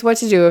training. Here's what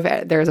to do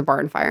if there's a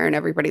barn fire, and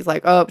everybody's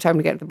like, oh, time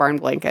to get the barn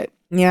blanket.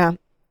 Yeah.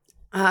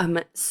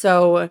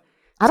 So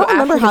I don't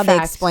remember how they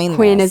explained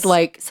Quinn this. is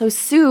like, so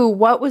Sue,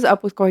 what was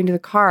up with going to the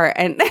car?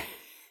 And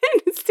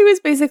Sue is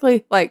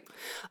basically like,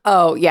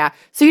 oh yeah.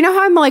 So you know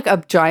how I'm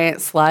a giant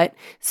slut?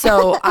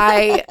 So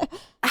I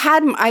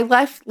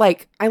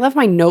left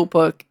my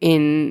notebook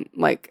in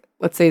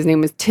let's say his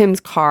name is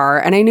Tim's car.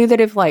 And I knew that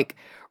if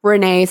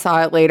Renee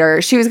saw it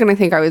later, she was going to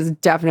think I was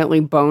definitely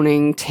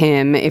boning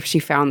Tim if she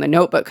found the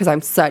notebook because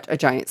I'm such a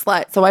giant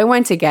slut. So I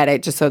went to get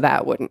it just so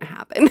that wouldn't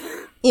happen.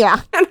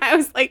 Yeah. And I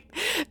was like,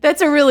 that's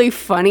a really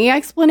funny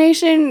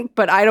explanation,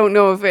 but I don't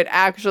know if it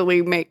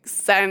actually makes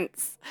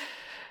sense.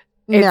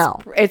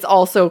 It's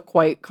also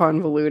quite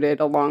convoluted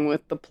along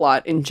with the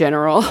plot in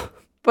general.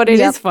 But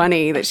it is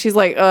funny that she's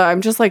like,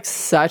 I'm just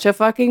such a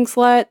fucking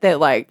slut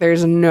that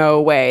there's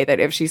no way that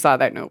if she saw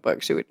that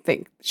notebook, she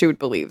would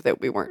believe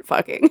that we weren't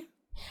fucking.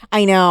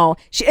 I know.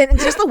 And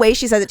just the way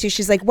she says it too,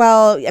 she's like,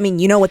 well, I mean,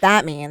 you know what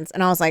that means.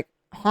 And I was like,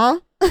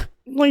 huh?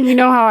 Well, you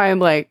know how I'm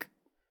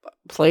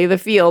play the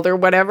field or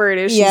whatever it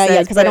is she Yeah,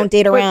 says. because I don't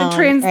date around. But the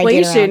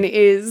translation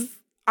is,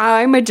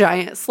 I'm a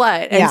giant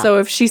slut. And so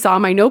if she saw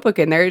my notebook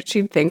in there,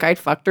 she'd think I'd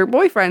fucked her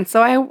boyfriend.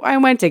 So I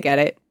went to get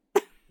it.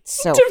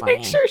 So to funny.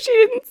 make sure she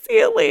didn't see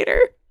it later.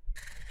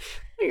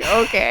 Like,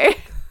 okay.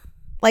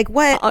 Like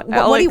what I'll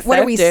what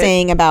are we accept it.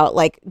 saying about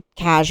like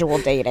casual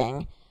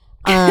dating?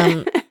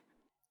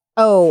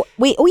 Oh,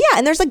 wait. Oh, yeah.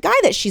 And there's a guy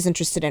that she's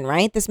interested in,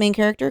 right? This main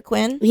character,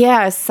 Quinn.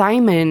 Yeah,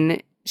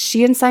 Simon.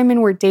 She and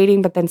Simon were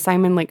dating, but then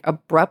Simon like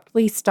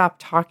abruptly stopped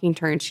talking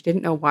to her and she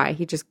didn't know why.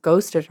 He just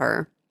ghosted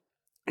her.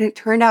 And it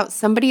turned out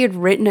somebody had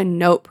written a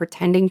note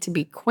pretending to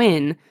be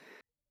Quinn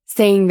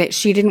saying that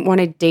she didn't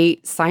want to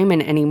date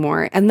Simon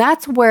anymore. And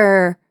that's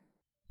where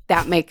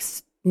that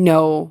makes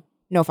no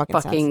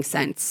fucking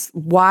sense.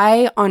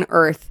 Why on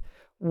earth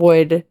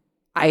would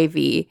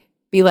Ivy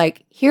be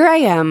like, here I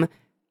am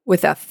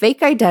with a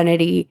fake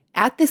identity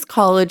at this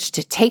college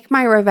to take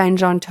my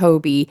revenge on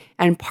Toby.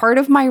 And part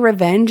of my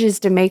revenge is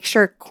to make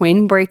sure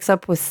Quinn breaks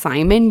up with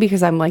Simon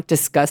because I'm like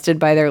disgusted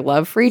by their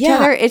love for each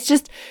other. It's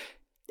just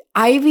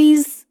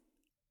Ivy's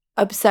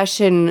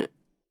obsession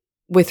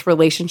with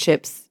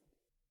relationships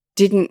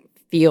didn't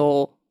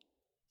feel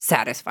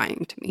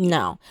satisfying to me.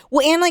 No.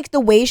 Well, and like the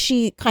way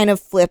she kind of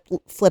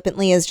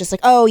flippantly is just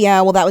like, oh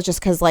yeah, well that was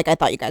just because like I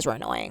thought you guys were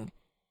annoying.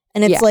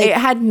 And it's like it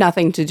had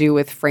nothing to do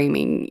with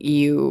framing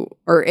you,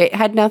 or it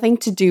had nothing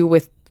to do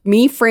with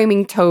me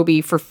framing Toby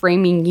for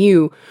framing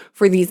you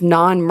for these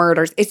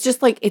non-murders. It's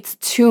just like, it's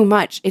too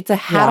much. It's a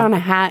hat on a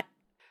hat.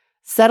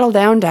 Settle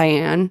down,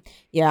 Diane.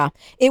 Yeah,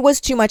 it was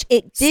too much.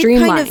 It did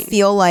kind of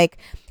feel like,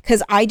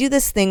 because I do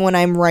this thing when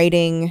I'm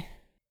writing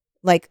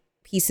like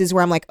pieces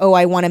where I'm like, oh,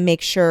 I want to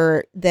make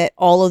sure that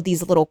all of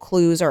these little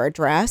clues are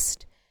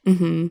addressed.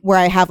 Mm-hmm. Where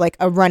I have like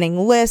a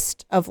running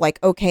list of like,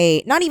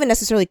 okay, not even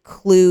necessarily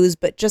clues,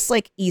 but just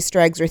like Easter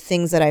eggs or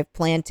things that I've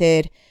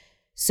planted.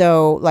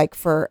 So like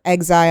for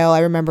Exile, I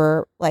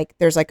remember like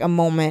there's like a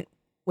moment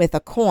with a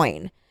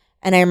coin.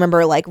 And I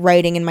remember like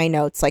writing in my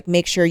notes, like,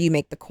 make sure you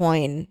make the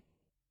coin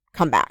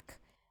come back.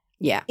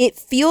 Yeah. It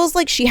feels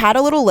like she had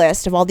a little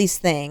list of all these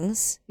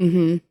things.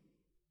 Mm-hmm.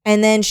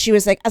 And then she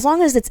was like, as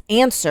long as it's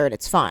answered,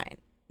 it's fine.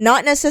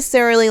 Not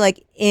necessarily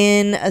like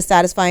in a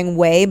satisfying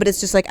way, but it's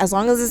just like, as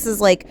long as this is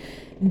like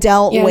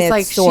dealt with, it's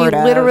like sort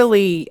of. She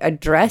literally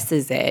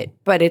addresses it,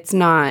 but it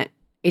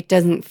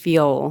doesn't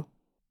feel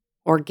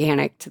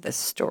organic to the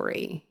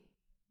story.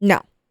 No.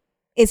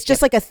 It's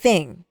just like a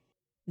thing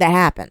that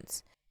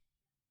happens.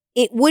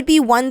 It would be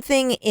one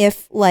thing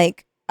if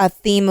like a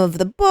theme of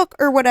the book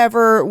or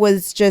whatever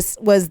was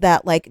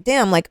that like,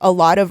 damn, like a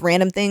lot of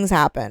random things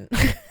happen.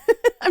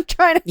 I'm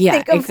trying to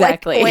think of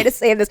like a way to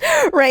say this,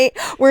 right?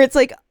 Where it's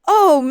like,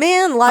 oh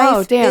man,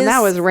 life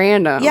that was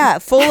random. Yeah,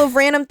 full of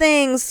random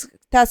things.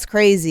 That's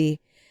crazy.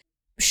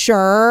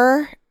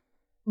 Sure.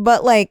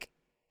 But like,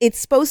 it's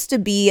supposed to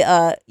be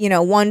a,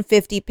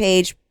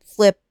 150-page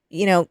flip,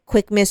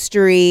 quick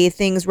mystery,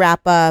 things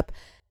wrap up,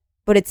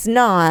 but it's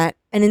not.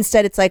 And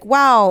instead it's like,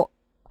 wow.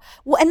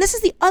 Well, and this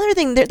is the other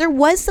thing. There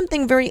was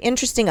something very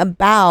interesting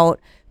about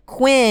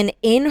Quinn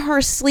in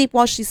her sleep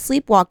while she's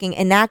sleepwalking,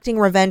 enacting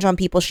revenge on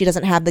people she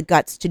doesn't have the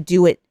guts to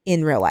do it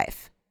in real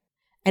life.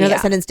 I know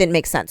that sentence didn't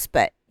make sense,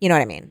 but you know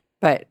what I mean.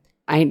 But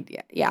I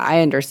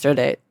understood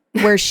it.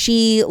 Where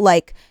she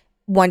like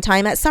one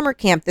time at summer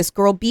camp, this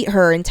girl beat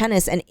her in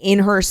tennis, and in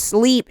her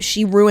sleep,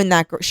 she ruined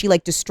that. She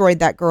like destroyed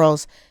that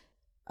girl's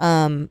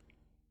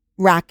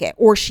racket,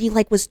 or she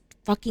like was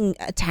fucking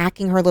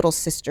attacking her little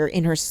sister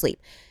in her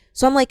sleep.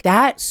 So I'm like,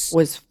 that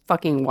was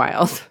fucking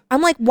wild.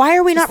 I'm like, why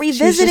are we not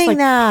revisiting she was just, like,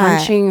 that?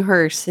 Punching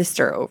her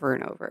sister over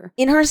and over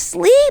in her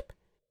sleep.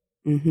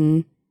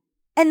 Mm-hmm.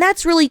 And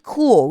that's really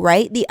cool,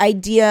 right? The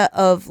idea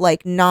of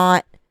like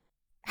not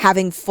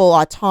having full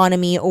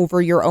autonomy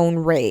over your own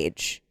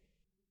rage.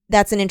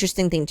 That's an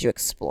interesting thing to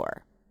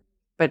explore.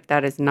 But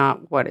that is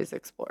not what is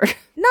explored.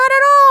 Not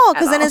at all.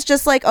 Because then it's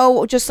just like,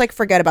 oh, just like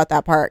forget about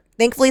that part.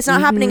 Thankfully, it's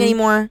not happening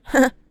anymore.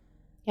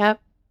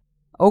 Yep.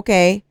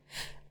 Okay.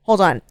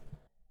 Hold on.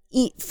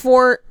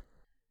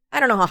 I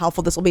don't know how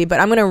helpful this will be, but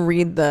I'm going to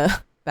read the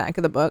back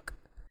of the book.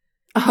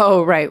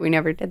 Oh, right. We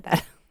never did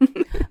that.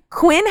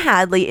 Quinn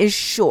Hadley is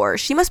sure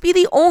she must be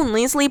the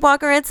only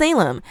sleepwalker at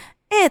Salem.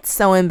 It's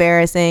so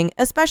embarrassing,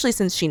 especially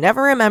since she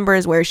never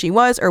remembers where she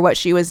was or what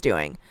she was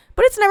doing.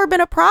 But it's never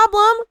been a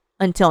problem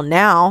until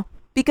now,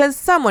 because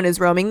someone is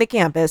roaming the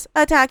campus,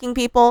 attacking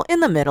people in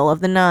the middle of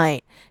the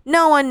night.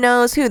 No one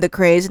knows who the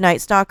crazed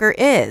Night Stalker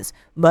is,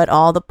 but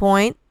all the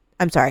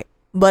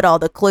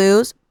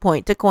clues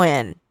point to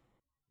Quinn.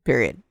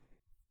 Period.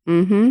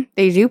 Mm-hmm.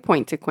 They do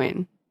point to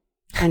Quinn.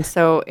 And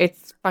so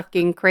it's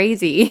fucking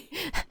crazy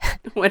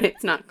when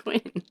it's not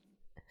Quinn.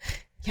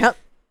 Yep.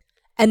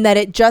 And that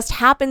it just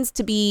happens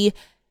to be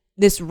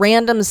this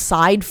random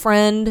side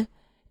friend.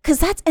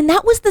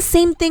 That was the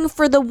same thing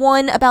for the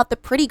one about the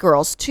pretty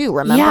girls too,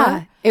 remember?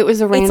 Yeah, it was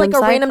a random side friend.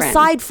 It's like a random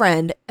side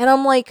friend. And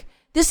I'm like,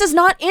 this is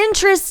not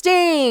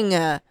interesting.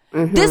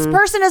 Mm-hmm. This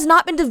person has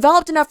not been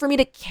developed enough for me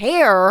to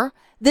care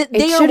that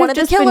they are one of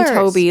the killers. It should have just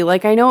been Toby.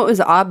 Like, I know it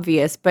was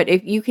obvious, but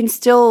if you can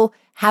still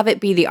have it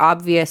be the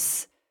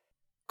obvious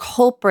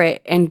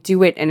culprit and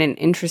do it in an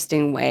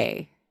interesting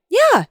way.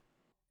 Yeah.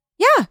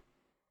 Yeah.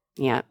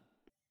 Yeah.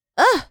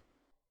 Ugh.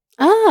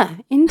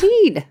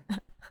 Indeed.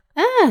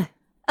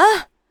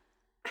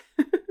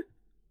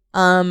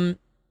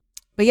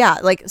 But yeah,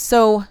 like,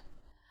 so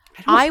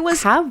I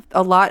was have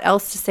a lot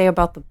else to say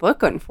about the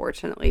book,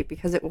 unfortunately,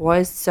 because it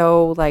was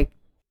so like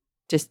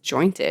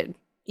disjointed.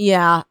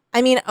 Yeah.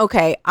 I mean,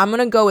 okay, I'm going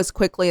to go as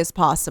quickly as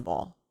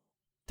possible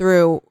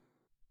through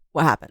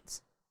what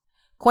happens.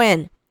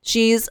 Quinn,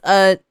 she's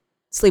a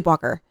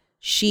sleepwalker.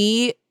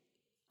 She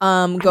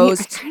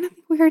goes I kind of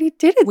think we already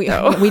did it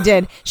though. We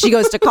did. She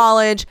goes to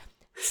college.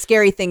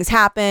 Scary things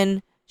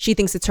happen. She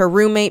thinks it's her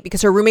roommate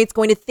because her roommate's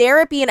going to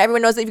therapy, and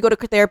everyone knows that if you go to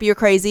therapy, you're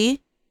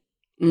crazy.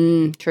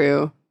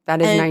 True.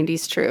 That is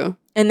 90s true.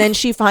 And then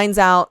she finds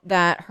out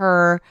that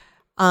her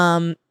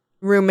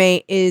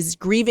roommate is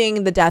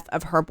grieving the death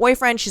of her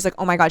boyfriend. She's like,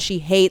 oh my God, she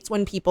hates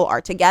when people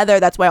are together.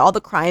 That's why all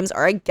the crimes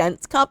are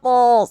against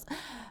couples.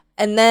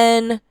 And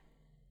then,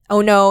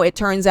 oh no, it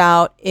turns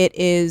out it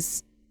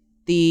is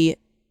the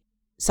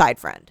side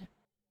friend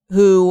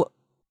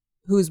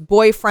whose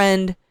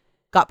boyfriend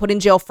got put in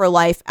jail for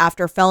life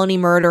after felony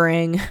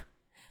murdering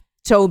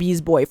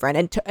Toby's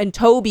boyfriend. And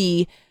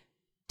Toby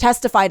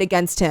testified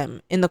against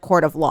him in the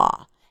court of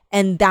law.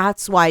 And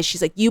that's why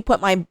she's like, you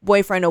put my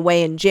boyfriend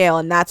away in jail,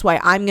 and that's why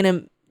I'm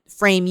going to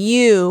frame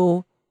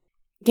you.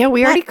 Yeah,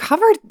 we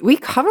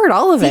covered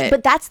all of it.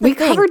 But that's the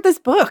thing. We covered this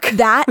book.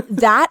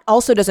 That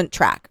also doesn't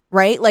track,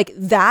 right? Like,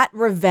 that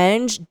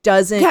revenge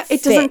doesn't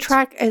it doesn't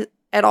track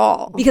at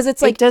all. Because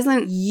it's like, it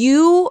doesn't.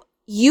 You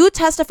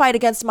testified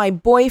against my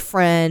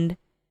boyfriend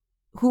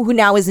who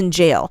now is in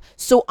jail.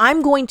 So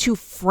I'm going to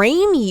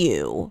frame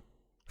you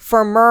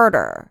for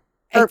murder.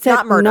 Or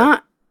not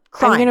murder.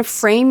 Crimes. I'm going to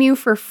frame you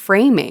for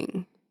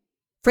framing.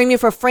 Frame you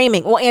for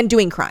framing. Well, and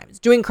doing crimes.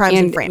 Doing crimes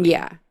and framing.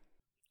 Yeah.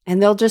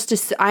 And they'll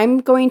just, I'm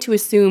going to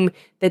assume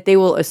that they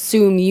will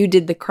assume you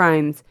did the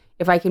crimes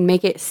if I can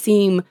make it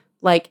seem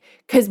like,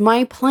 because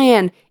my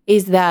plan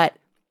is that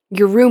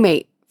your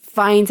roommate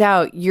finds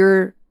out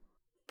you're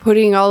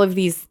putting all of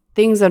these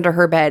things under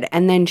her bed,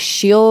 and then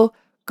she'll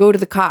go to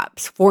the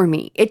cops for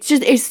me. It's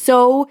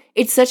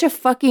such a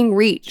fucking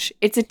reach.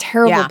 It's a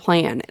terrible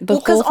plan. The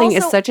whole thing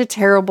is such a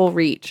terrible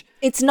reach.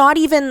 It's not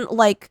even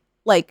like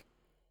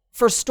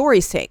for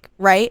story's sake,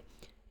 right?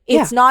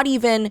 It's not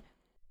even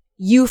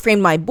you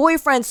framed my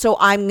boyfriend, so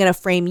I'm going to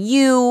frame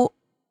you,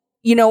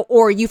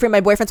 or you framed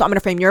my boyfriend, so I'm going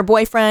to frame your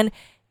boyfriend.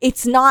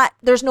 It's not,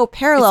 there's no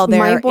parallel there.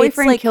 My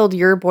boyfriend killed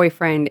your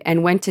boyfriend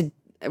and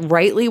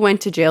rightly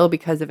went to jail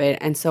because of it.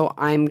 And so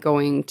I'm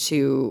going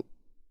to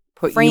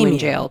put you in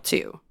jail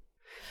too.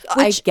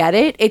 I get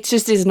it. It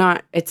just is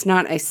not, it's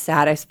not a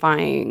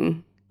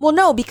satisfying. Well,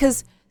 no,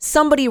 because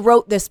somebody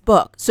wrote this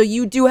book. So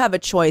you do have a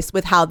choice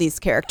with how these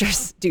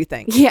characters do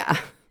things. Yeah.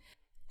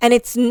 And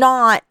it's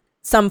not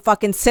some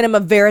fucking cinema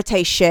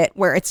verite shit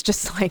where it's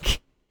just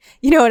like,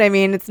 you know what I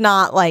mean? It's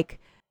not like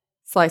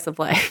slice of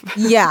life.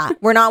 Yeah.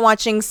 We're not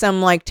watching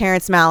some like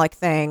Terrence Malick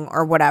thing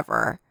or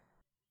whatever.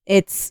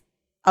 It's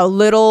a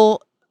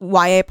little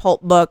YA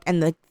pulp book.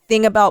 And the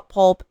thing about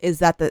pulp is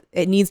that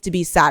it needs to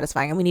be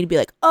satisfying. And we need to be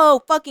like,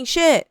 oh, fucking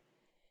shit.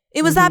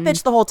 It was that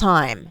bitch the whole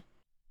time.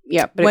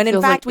 Yeah. But when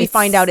in fact we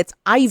find out it's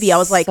Ivy. I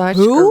was like, such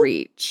who? A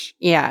reach.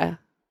 Yeah.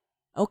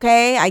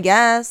 Okay, I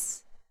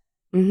guess.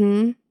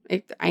 Mm-hmm.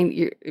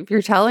 If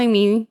you're telling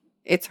me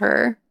it's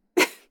her.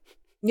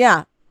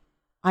 Yeah,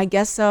 I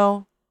guess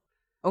so.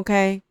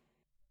 Okay.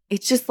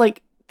 It's just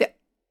like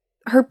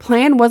her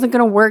plan wasn't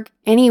going to work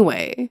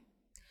anyway.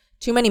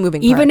 Too many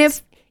moving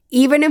parts.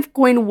 Even if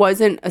Gwen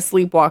wasn't a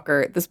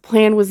sleepwalker, this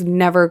plan was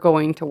never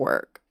going to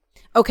work.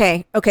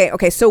 Okay.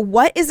 So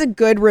what is a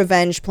good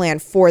revenge plan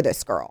for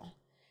this girl?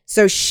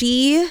 So if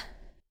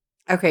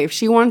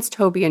she wants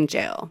Toby in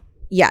jail.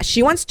 Yeah,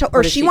 she wants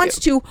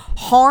to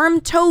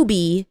harm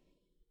Toby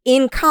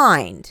in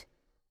kind,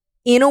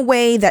 in a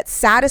way that's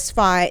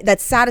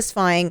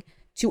satisfying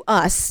to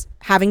us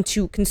having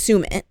to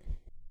consume it.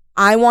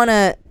 I want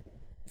to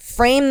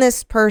frame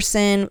this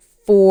person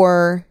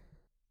for.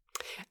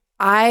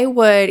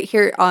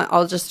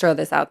 I'll just throw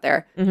this out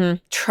there. Mm-hmm.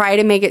 Try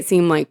to make it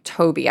seem like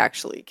Toby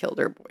actually killed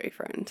her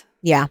boyfriend.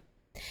 Yeah.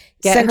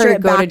 Get her to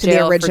go to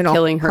jail for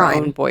killing her crime.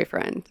 own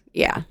boyfriend.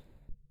 Yeah.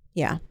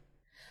 Yeah.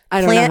 I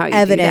don't know how you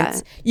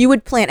evidence. do that. You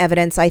would plant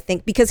evidence, I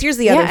think, because here's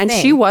the other thing. Yeah,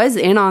 and she was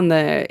in on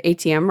the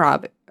ATM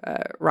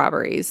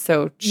robberies,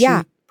 so she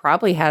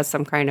probably has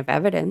some kind of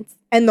evidence.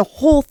 And the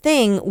whole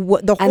thing,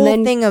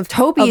 thing of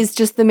Toby is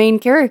just the main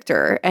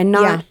character and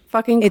not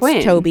fucking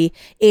Quinn.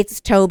 It's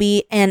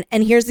Toby. And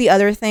here's the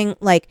other thing,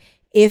 like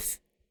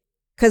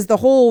because the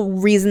whole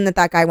reason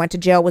that guy went to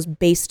jail was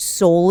based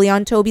solely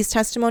on Toby's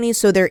testimony.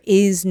 So there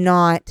is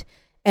not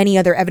any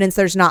other evidence.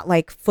 There's not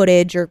like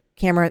footage or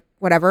camera,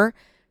 whatever.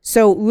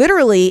 So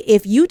literally,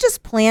 if you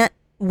just plant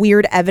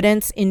weird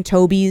evidence in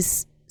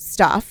Toby's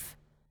stuff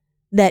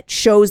that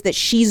shows that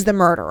she's the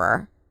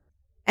murderer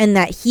and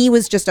that he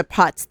was just a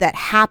putz that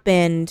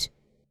happened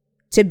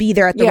to be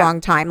there at the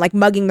wrong time, like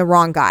mugging the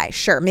wrong guy.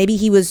 Sure, maybe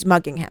he was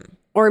mugging him.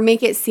 Or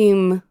make it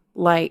seem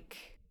like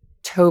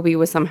Toby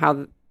was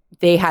somehow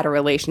they had a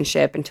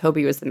relationship and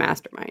Toby was the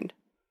mastermind.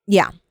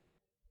 Yeah.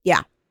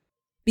 Yeah.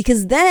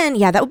 Because then,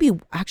 that would be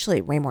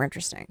actually way more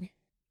interesting.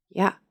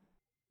 Yeah.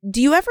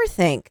 Do you ever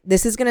think,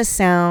 this is going to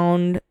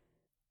sound,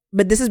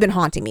 but this has been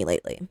haunting me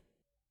lately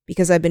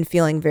because I've been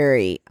feeling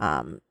very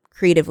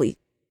creatively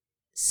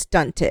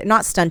stunted,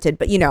 not stunted,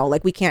 but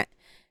like we can't,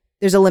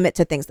 there's a limit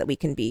to things that we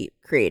can be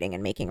creating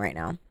and making right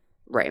now.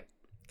 Right.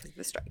 Because of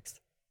the strikes.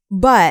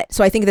 But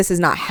so I think this is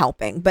not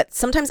helping, but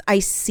sometimes I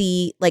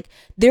see like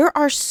there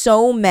are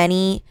so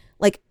many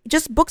like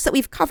just books that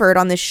we've covered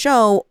on this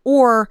show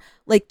or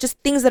like just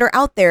things that are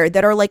out there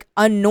that are like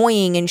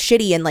annoying and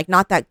shitty and like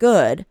not that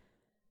good.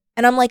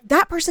 And I'm like,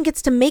 that person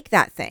gets to make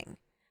that thing.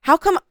 How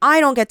come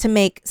I don't get to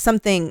make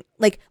something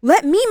like,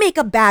 let me make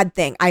a bad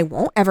thing? I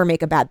won't ever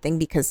make a bad thing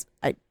because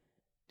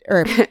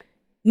or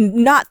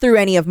not through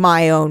any of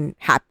my own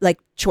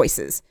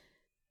choices.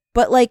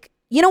 But like,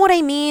 you know what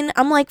I mean?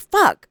 I'm like,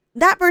 fuck,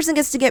 that person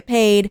gets to get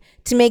paid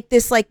to make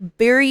this like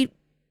very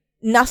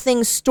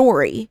nothing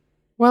story.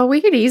 Well,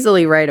 we could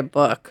easily write a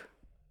book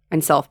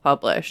and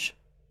self-publish.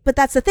 But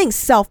that's the thing,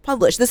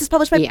 self-publish. This is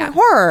published by Point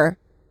Horror.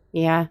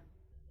 Yeah.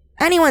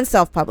 Anyone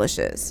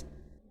self-publishes.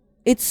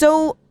 It's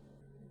so...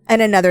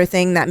 And another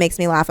thing that makes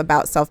me laugh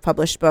about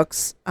self-published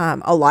books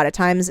a lot of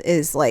times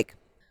is like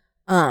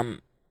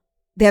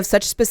they have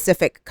such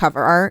specific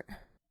cover art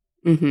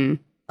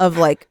of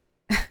like,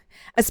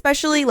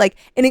 especially like,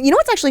 and you know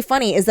what's actually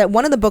funny is that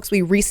one of the books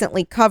we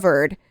recently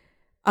covered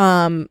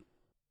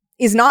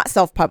is not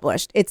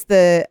self-published. It's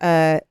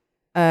the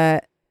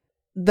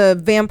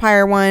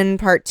vampire one,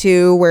 part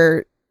 2,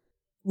 where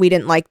we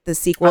didn't like the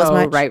sequel as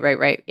much.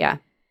 Right. Yeah.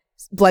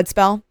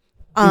 Bloodspell.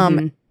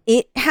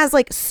 It has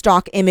like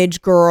stock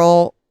image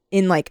girl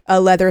in like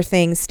a leather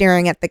thing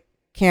staring at the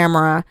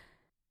camera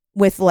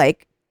with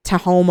like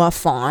Tahoma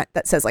font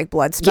that says like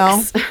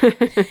Bloodspell.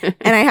 Yes.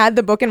 And I had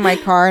the book in my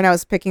car and I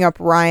was picking up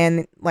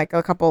Ryan like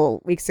a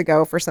couple weeks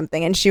ago for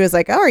something. And she was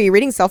like, oh, are you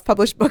reading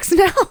self-published books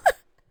now?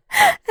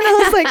 And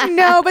I was like,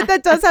 no, but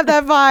that does have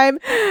that vibe.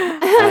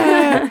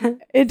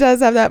 It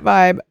does have that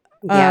vibe.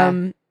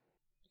 Yeah.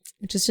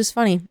 Which is just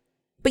funny.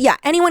 But yeah,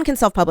 anyone can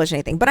self-publish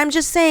anything. But I'm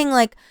just saying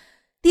like,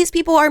 these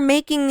people are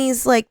making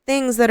these like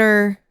things that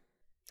are,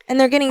 and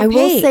they're getting paid. I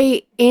will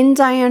say, in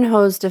Diane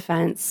Ho's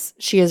defense,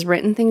 she has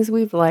written things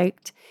we've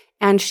liked,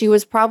 and she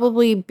was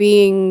probably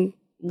being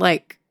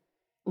like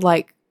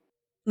write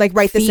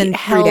this in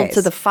 3 days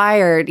to the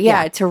fire.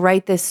 Yeah, to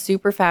write this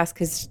super fast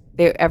because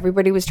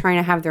everybody was trying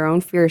to have their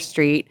own Fear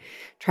Street,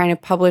 trying to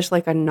publish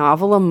like a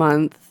novel a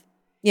month.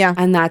 Yeah,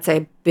 and that's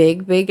a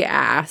big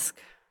ask.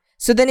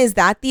 So then, is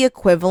that the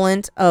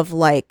equivalent of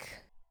like,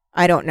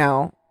 I don't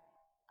know.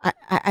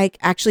 I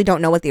actually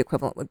don't know what the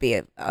equivalent would be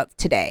of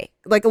today.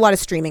 Like a lot of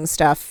streaming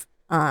stuff.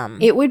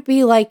 It would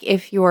be like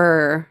if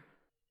you're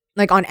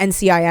like on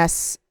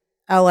NCIS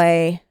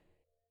LA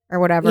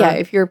or whatever. Yeah,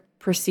 if your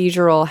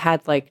procedural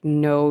had like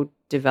no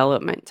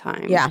development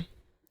time. Yeah.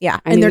 Yeah.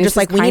 I and mean, they're just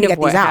like, we need to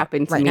get these out.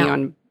 Happened to right me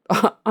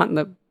now. on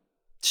the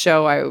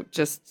show I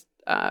just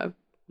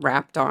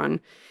wrapped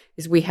on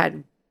is we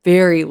had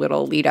very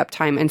little lead up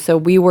time. And so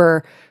we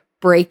were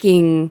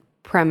breaking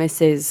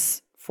premises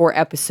for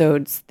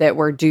episodes that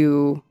were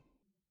due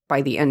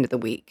by the end of the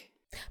week.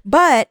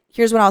 But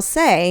here's what I'll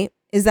say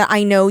is that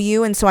I know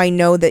you, and so I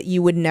know that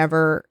you would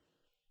never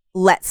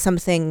let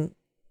something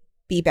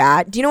be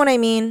bad. Do you know what I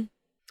mean?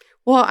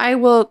 Well,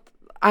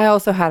 I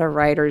also had a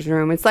writer's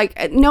room. It's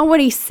like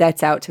nobody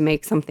sets out to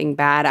make something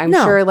bad. I'm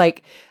sure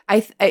like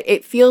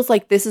it feels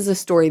like this is a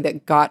story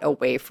that got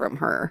away from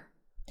her.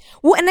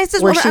 Well, and this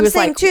is what I'm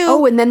saying like, too.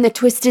 Oh, and then the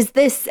twist is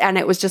this, and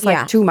it was just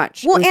like too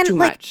much. Well, it was and too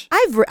like much.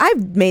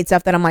 I've made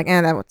stuff that I'm like,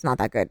 that's not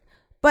that good.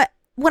 But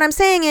what I'm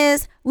saying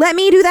is, let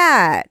me do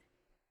that.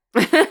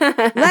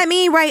 Let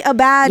me write a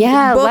bad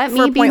book let for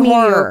me Point be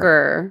Horror.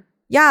 mediocre.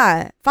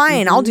 Yeah,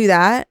 fine, I'll do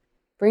that.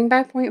 Bring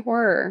back Point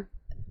Horror,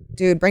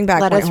 dude. Bring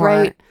back. Let Point us Horror.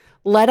 write.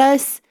 Let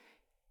us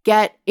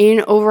get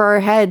in over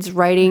our heads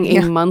writing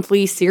a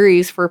monthly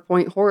series for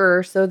Point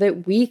Horror so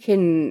that we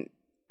can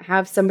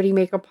have somebody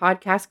make a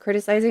podcast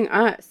criticizing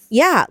us.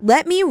 Yeah,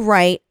 let me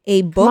write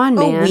a book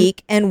a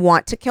week and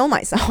want to kill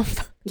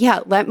myself. Yeah,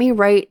 let me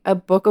write a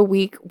book a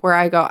week where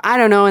I go, I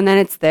don't know, and then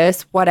it's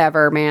this,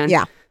 whatever, man.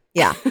 Yeah.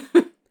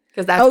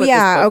 Because that's what this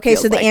book okay,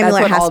 so the like.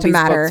 amulet that's what has all to these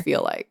matter. Books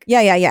feel like.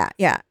 Yeah.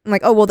 I'm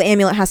like, oh well, the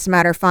amulet has to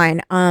matter.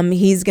 Fine.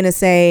 He's gonna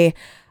say,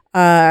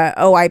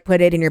 I put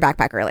it in your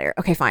backpack earlier.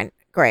 Okay, fine,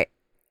 great.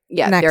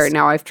 Yeah, there.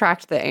 Now I've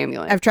tracked the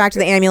amulet. I've tracked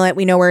the amulet.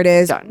 We know where it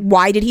is. Done.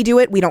 Why did he do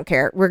it? We don't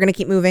care. We're gonna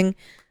keep moving.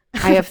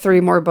 I have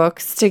 3 more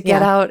books to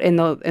get out in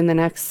the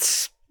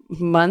next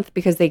month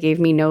because they gave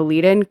me no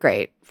lead in.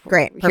 Great.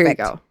 Perfect. Here you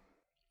go.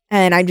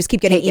 And I just keep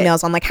getting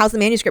emails on like, how's the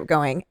manuscript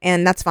going?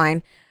 And that's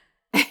fine.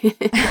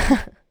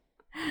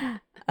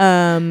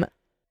 But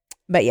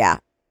yeah.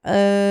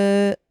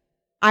 I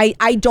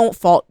don't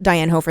fault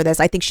Diane Ho for this.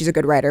 I think she's a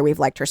good writer. We've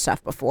liked her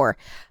stuff before.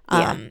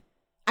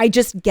 I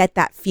just get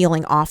that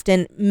feeling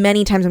often,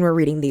 many times when we're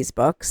reading these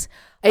books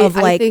of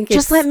I think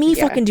just let me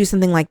fucking do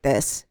something like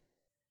this.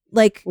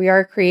 like We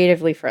are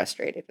creatively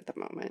frustrated at the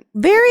moment.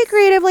 very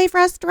creatively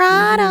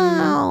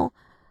frustrado.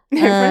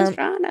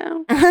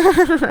 Frustrado.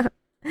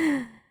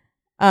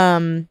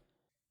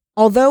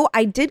 Although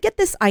I did get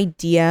this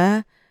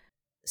idea,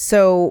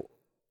 so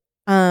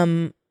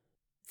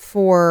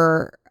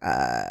for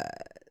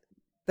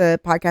the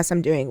podcast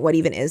I'm doing, What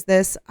Even Is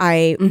This?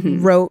 I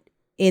wrote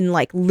in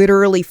like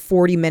literally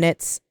 40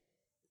 minutes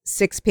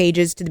 6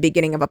 pages to the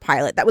beginning of a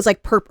pilot that was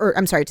like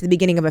to the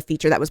beginning of a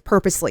feature that was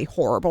purposely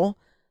horrible,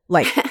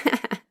 like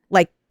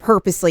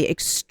purposely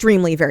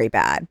extremely very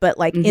bad, but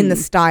like in the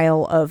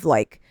style of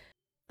like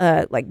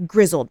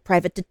grizzled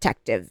private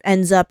detective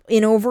ends up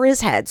in over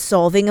his head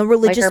solving a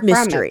religious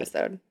mystery.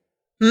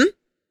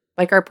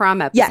 Like our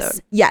prom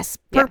episode. Yes,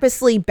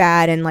 purposely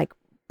bad and like,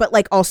 but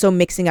like also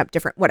mixing up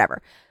different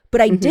whatever. But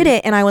I did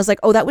it and I was like,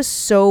 oh, that was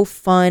so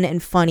fun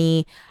and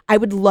funny. I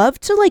would love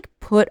to like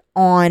put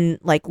on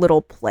like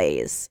little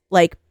plays,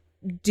 like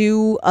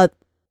do a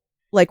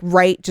like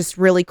write just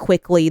really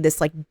quickly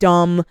this like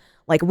dumb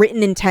like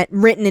written in 10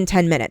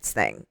 minutes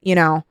thing, you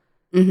know,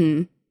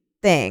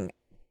 thing.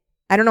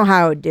 I don't know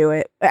how I would do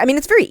it. I mean,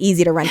 it's very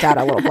easy to rent out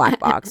a little black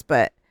box,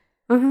 but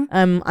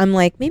I'm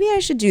like, maybe I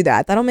should do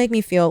that. That'll make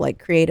me feel like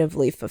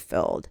creatively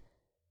fulfilled.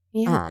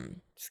 Yeah.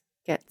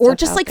 Or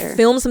just like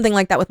film something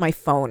like that with my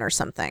phone or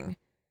something.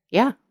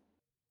 Yeah.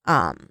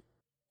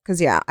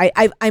 Because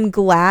I'm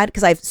glad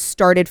because I've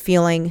started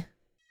feeling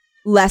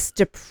less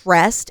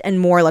depressed and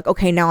more like,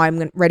 okay, now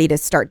I'm ready to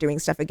start doing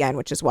stuff again,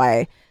 which is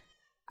why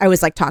I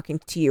was like talking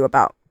to you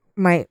about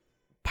my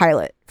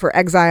pilot for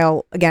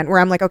Exile again, where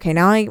I'm like, okay,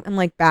 now I'm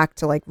like back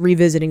to like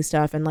revisiting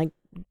stuff and like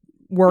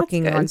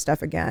working on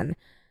stuff again.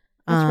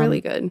 That's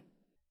really good.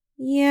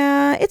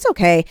 Yeah, it's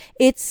okay.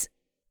 It's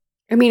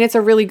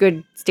a really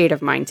good state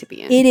of mind to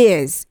be in. It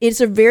is. It's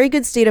a very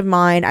good state of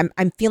mind.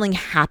 I'm feeling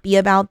happy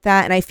about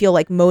that, and I feel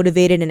like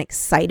motivated and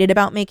excited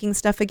about making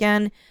stuff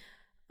again.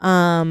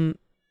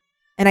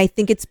 And I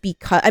think it's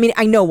because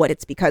I know what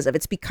it's because of.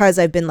 It's because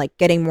I've been like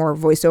getting more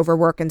voiceover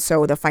work, and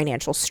so the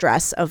financial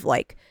stress of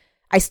like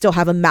I still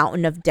have a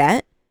mountain of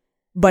debt,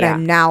 but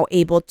I'm now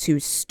able to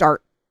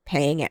start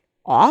paying it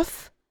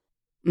off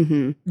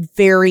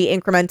very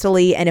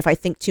incrementally. And if I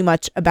think too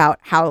much about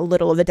how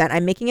little of a dent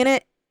I'm making in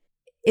it,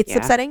 it's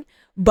upsetting,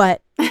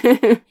 but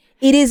it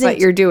isn't. But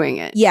you're doing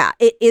it. Yeah.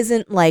 It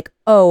isn't like,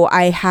 oh,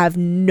 I have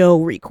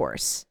no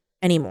recourse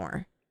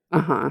anymore.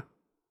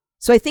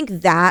 So I think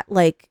that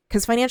like,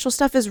 because financial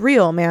stuff is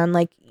real, man.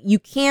 Like you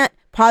can't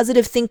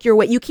positive think your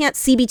way. You can't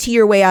CBT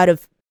your way out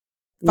of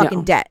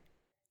fucking debt.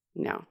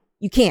 No.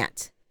 You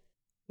can't.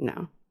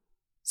 No.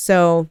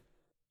 So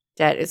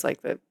debt is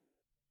like the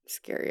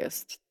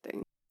scariest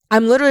thing.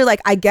 I'm literally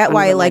like, I get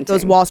why like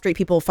those Wall Street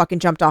people fucking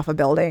jumped off a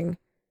building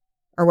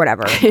or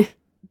whatever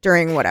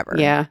during whatever.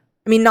 Yeah.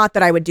 I mean, not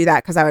that I would do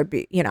that because I would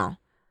be, you know,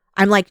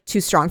 I'm like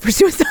too strong for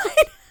suicide.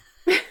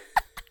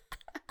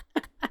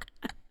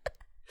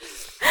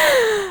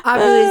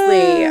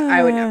 Obviously,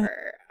 I would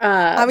never.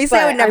 Obviously,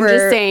 I would never. I'm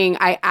just saying,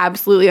 I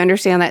absolutely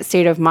understand that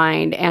state of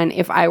mind. And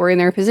if I were in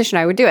their position,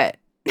 I would do it.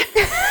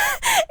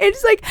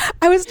 It's like,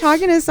 I was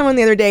talking to someone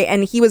the other day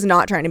and he was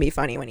not trying to be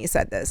funny when he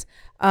said this.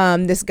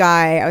 This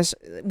guy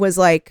was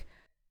like,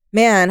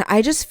 man,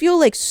 I just feel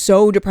like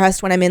so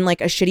depressed when I'm in like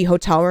a shitty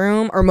hotel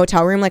room or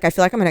motel room. Like I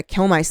feel like I'm going to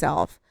kill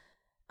myself.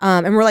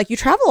 And we're like, you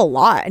travel a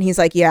lot. And he's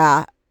like,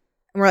 yeah.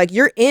 And we're like,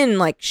 you're in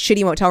like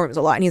shitty motel rooms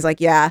a lot. And he's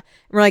like, yeah. And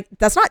we're like,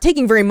 that's not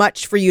taking very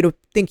much for you to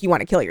think you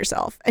want to kill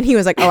yourself. And he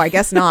was like, oh, I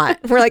guess not.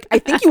 And we're like, I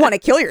think you want to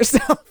kill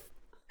yourself.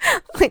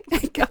 Like,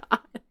 my God,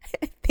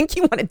 I think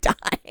you want to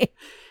die.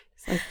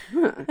 Like,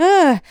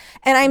 and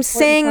I'm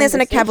saying this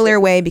in a cavalier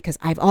way because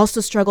I've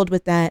also struggled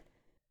with that.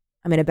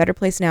 I'm in a better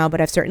place now, but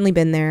I've certainly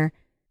been there.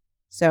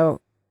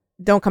 So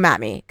don't come at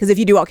me because if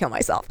you do, I'll kill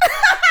myself.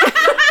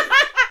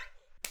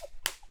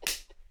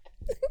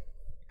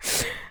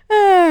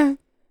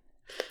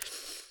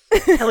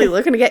 Kelly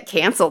looking to get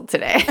canceled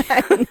today.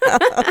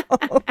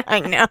 I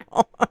know.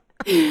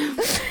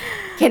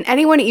 Can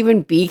anyone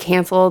even be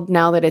canceled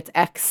now that it's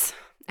X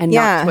and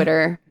not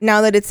Twitter?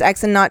 Now that it's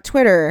X and not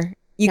Twitter.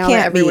 You now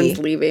can't that everyone's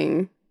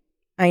leaving.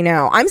 I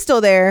know. I'm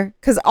still there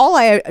because all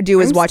I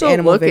do is watch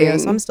animal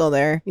videos. I'm still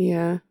there.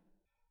 Yeah.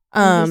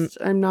 I'm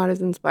not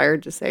as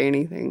inspired to say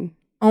anything.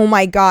 Oh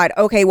my God.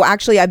 Okay. Well,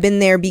 actually, I've been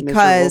there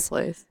because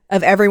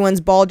of everyone's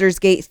Baldur's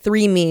Gate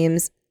 3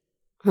 memes.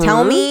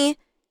 Tell me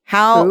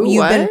how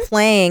you've been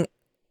playing,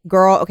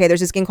 girl. Okay,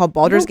 there's this game called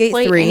Baldur's Gate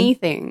 3.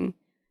 Anything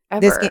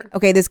ever.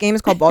 This game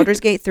is called Baldur's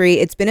Gate 3.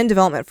 It's been in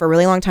development for a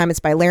really long time. It's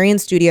by Larian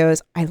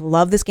Studios. I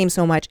love this game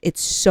so much.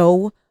 It's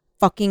so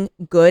fucking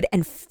good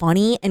and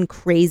funny and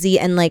crazy,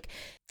 and like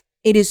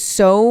it is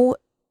so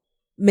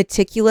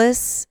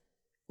meticulously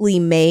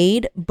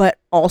made, but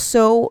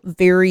also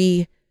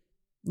very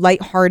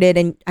lighthearted,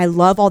 and I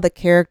love all the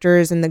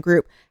characters in the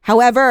group.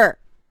 However,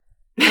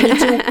 I need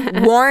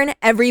to warn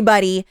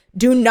everybody,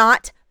 do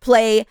not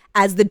play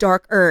as the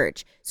Dark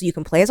Urge. So you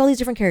can play as all these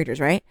different characters,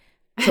 right?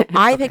 So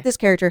I picked this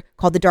character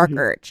called the Dark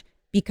Urge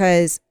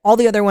because all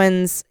the other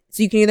ones,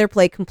 so you can either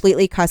play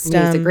completely custom.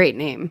 It's a great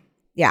name.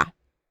 Yeah.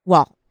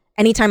 Well,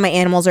 anytime my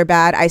animals are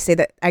bad, I say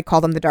that I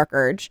call them the dark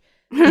urge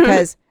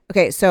because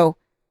so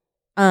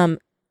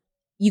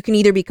you can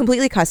either be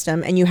completely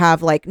custom and you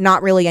have like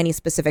not really any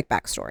specific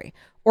backstory,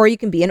 or you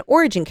can be an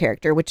origin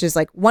character, which is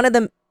like one of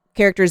the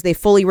characters, they've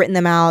fully written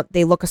them out,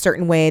 they look a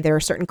certain way, they're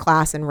a certain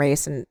class and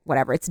race and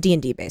whatever. It's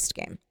D&D based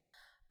game.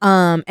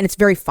 And it's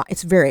very fun.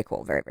 It's very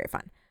cool, very, very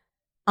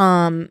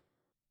fun.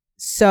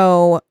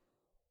 So,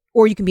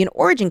 or you can be an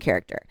origin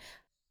character.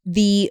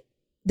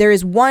 There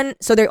is one,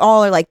 so they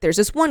all are like, there's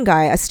this one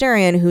guy,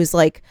 Asterion, who's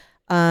like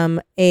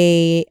an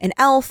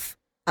elf,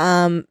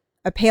 a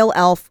pale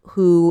elf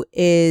who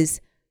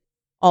is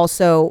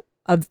also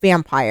a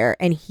vampire,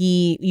 and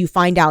you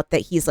find out that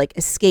he's like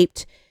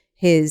escaped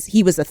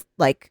he was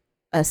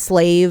a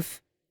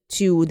slave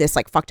to this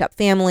like fucked up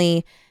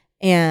family,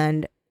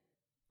 and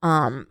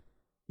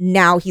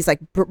now he's like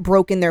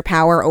broken their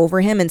power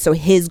over him, and so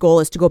his goal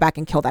is to go back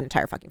and kill that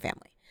entire fucking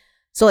family.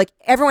 So like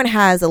everyone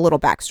has a little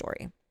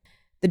backstory.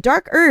 The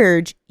Dark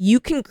Urge, you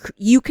can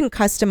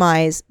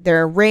customize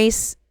their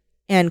race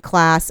and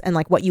class and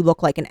like what you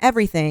look like and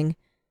everything.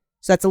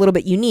 So that's a little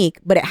bit unique,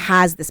 but it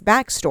has this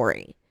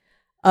backstory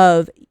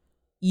of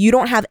you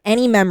don't have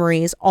any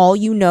memories. All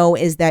you know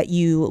is that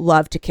you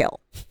love to kill.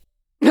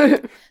 So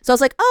I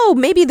was like, oh,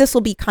 maybe this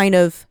will be kind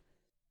of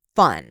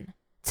fun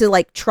to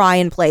like try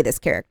and play this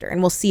character, and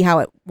we'll see how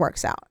it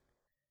works out.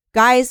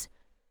 Guys,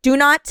 do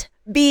not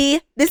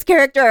be this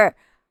character.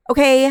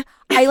 Okay,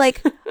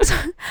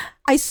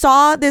 I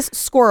saw this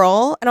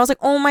squirrel and I was like,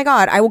 oh my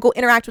God, I will go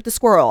interact with the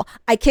squirrel.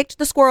 I kicked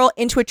the squirrel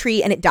into a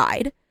tree and it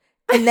died.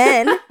 And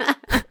then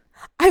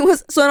I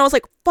was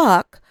like,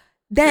 fuck.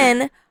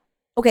 Then,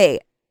 okay,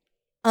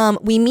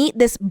 we meet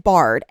this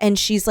bard and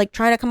she's like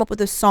trying to come up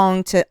with a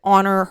song to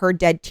honor her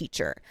dead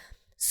teacher.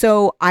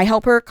 So I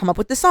help her come up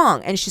with the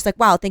song and she's like,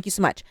 wow, thank you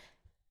so much.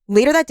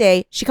 Later that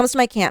day, she comes to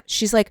my camp.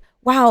 She's like,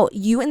 wow,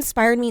 you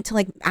inspired me to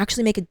like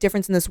actually make a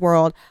difference in this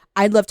world.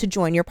 I'd love to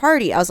join your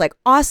party. I was like,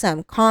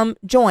 awesome, come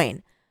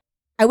join.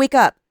 I wake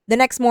up the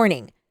next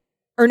morning,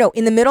 or no,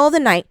 in the middle of the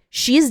night,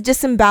 she's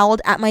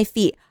disemboweled at my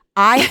feet.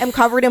 I am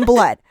covered in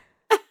blood.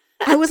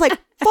 I was like,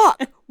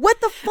 fuck,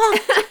 what the fuck?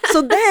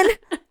 So then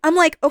I'm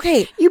like,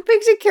 okay. You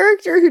picked a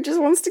character who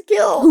just wants to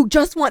kill. Who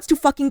just wants to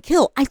fucking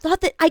kill. I thought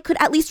that I could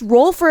at least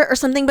roll for it or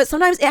something, but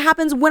sometimes it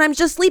happens when I'm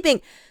just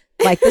sleeping,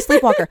 like the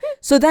sleepwalker.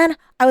 So then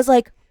I was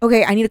like,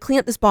 okay, I need to clean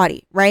up this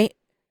body, right?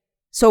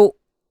 So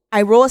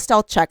I roll a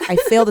stealth check. I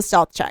fail the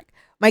stealth check.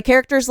 My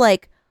character's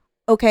like,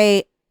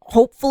 okay,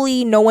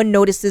 hopefully no one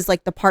notices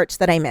like the parts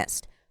that I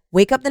missed.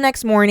 Wake up the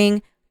next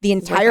morning. The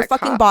entire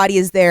fucking body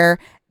is there.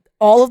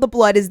 All of the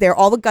blood is there.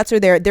 All the guts are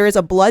there. There is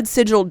a blood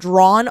sigil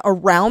drawn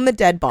around the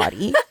dead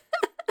body.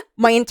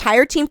 My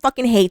entire team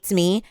fucking hates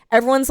me.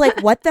 Everyone's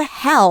like, what the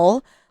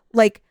hell?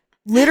 Like,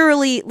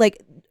 literally,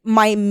 like,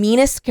 my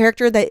meanest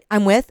character that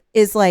I'm with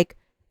is like,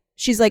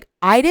 she's like,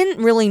 I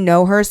didn't really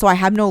know her, so I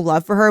have no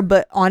love for her.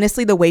 But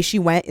honestly, the way she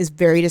went is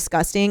very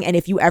disgusting. And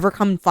if you ever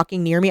come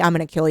fucking near me, I'm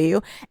going to kill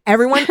you.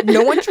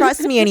 No one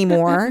trusts me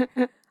anymore.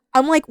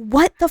 I'm like,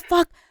 what the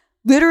fuck?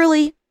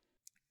 Literally,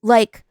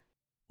 like,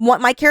 what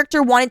my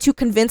character wanted to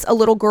convince a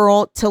little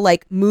girl to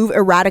like move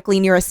erratically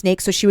near a snake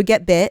so she would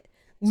get bit.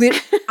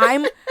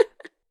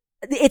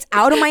 It's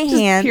out of my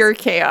hands. Pure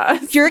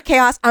chaos. Pure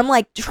chaos. I'm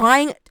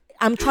trying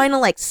to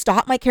like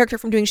stop my character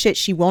from doing shit.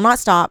 She will not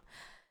stop.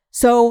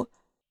 So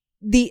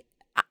I'm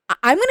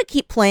going to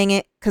keep playing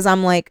it because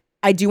I'm like,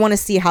 I do want to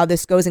see how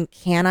this goes and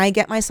can I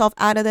get myself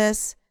out of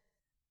this?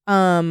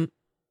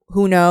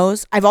 Who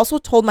knows? I've also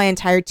told my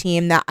entire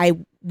team that I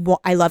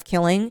love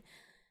killing.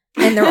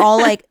 And they're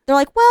like,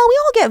 well, we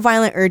all get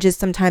violent urges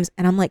sometimes.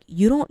 And I'm like,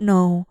 you don't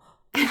know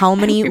how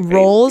many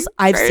roles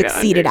I've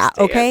succeeded at,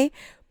 okay?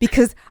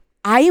 Because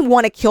I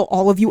want to kill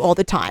all of you all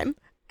the time.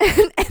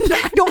 And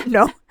I don't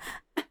know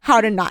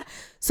how to not.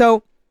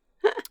 So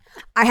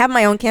I have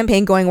my own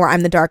campaign going where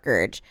I'm the Dark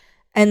Urge.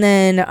 And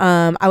then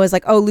I was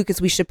like, oh,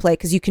 Lucas, we should play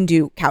because you can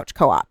do couch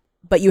co-op.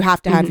 But you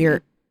have to have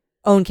your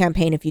own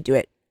campaign if you do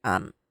it.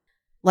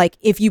 Like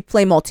if you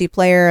play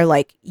multiplayer,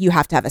 like you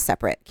have to have a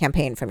separate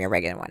campaign from your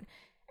regular one.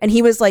 And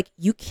he was like,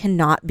 you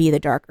cannot be the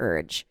Dark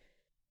Urge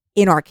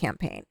in our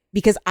campaign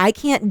because I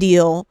can't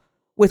deal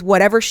with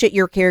whatever shit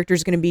your character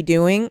is going to be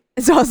doing.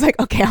 So I was like,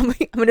 okay, I'm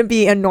going to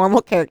be a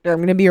normal character. I'm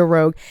going to be a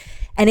rogue.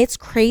 And it's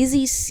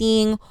crazy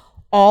seeing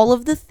all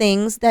of the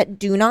things that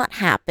do not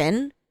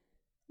happen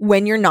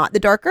when you're not the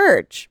Dark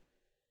Urge.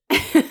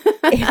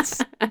 It's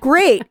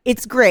great.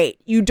 It's great.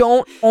 You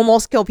don't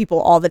almost kill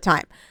people all the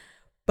time.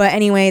 But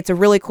anyway, it's a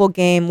really cool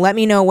game. Let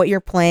me know what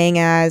you're playing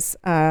as.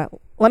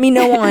 Let me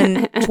know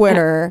on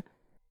Twitter.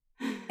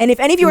 And if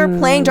any of you are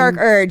playing Dark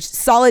Urge,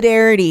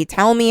 solidarity,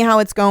 tell me how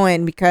it's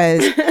going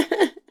because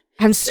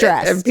I'm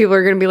stressed. People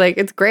are going to be like,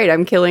 it's great.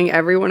 I'm killing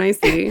everyone I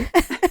see.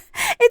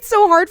 It's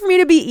so hard for me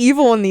to be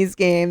evil in these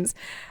games.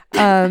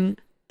 But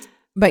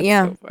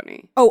yeah. So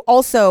funny. Oh,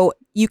 also,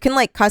 you can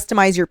like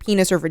customize your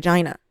penis or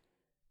vagina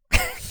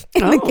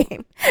in the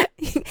game.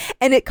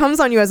 And it comes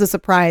on you as a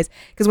surprise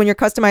because when you're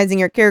customizing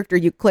your character,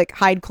 you click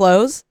hide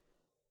clothes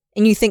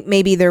and you think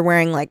maybe they're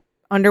wearing like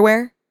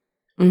underwear.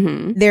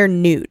 They're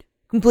nude.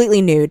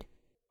 completely nude.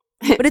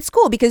 But it's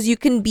cool because you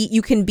can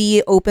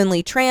be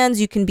openly trans,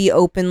 you can be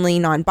openly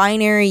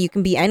non-binary, you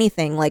can be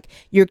anything. Like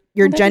your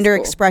gender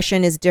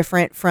expression is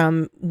different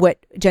from what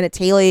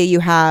genitalia you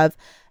have,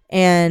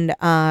 and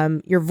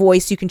your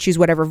voice, you can choose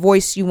whatever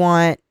voice you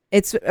want.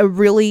 It's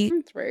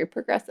very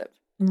progressive.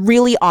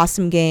 Really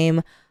awesome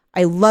game.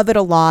 I love it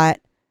a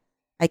lot.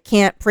 I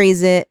can't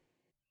praise it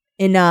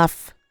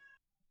enough.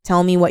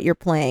 Tell me what you're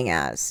playing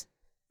as.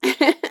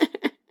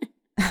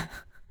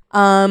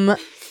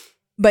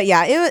 But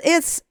yeah, it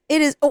is.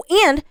 Oh,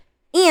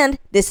 and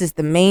this is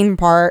the main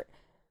part.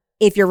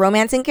 If you're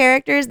romancing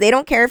characters, they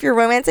don't care if you're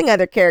romancing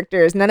other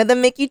characters. None of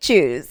them make you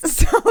choose.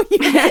 So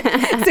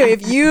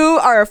if you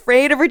are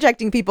afraid of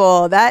rejecting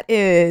people, that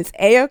is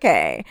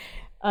A-okay.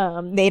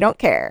 They don't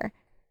care.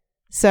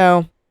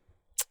 So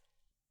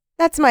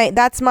that's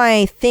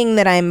my thing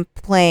that I'm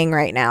playing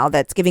right now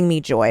that's giving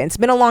me joy. It's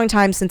been a long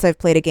time since I've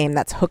played a game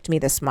that's hooked me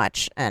this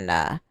much, and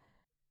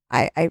I'm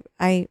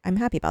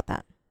happy about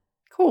that.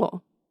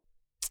 Cool.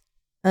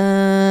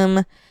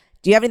 Do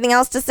you have anything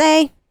else to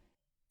say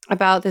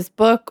about this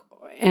book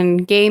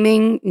and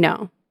gaming?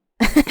 No.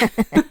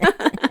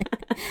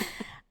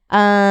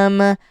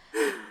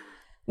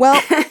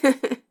 Well,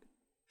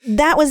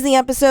 that was the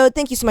episode.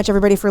 Thank you so much,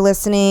 everybody, for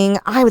listening.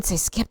 I would say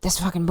skip this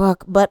fucking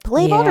book, but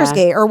play Baldur's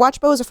Gate or watch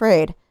Beau is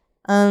Afraid.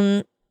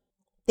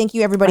 Thank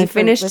you, everybody, for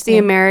finished listening. The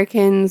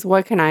Americans.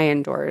 What can I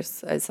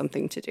endorse as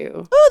something to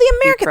do? Oh, the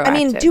American. I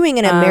mean, doing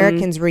an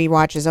Americans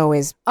rewatch is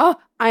always. Oh,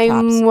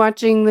 I'm tops.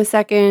 watching the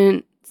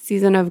second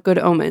season of Good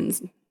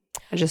Omens.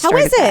 I just started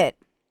How is it?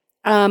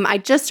 I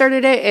just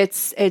started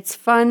it. It's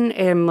fun.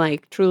 I'm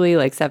like truly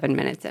like 7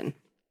 minutes in.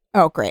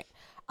 Oh, great.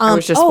 I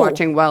was just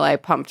watching while I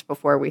pumped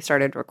before we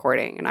started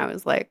recording, and I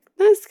was like,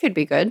 this could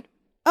be good.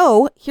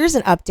 Oh, here's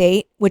an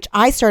update, which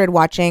I started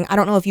watching. I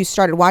don't know if you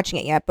started watching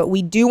it yet, but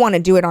we do want to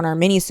do it on our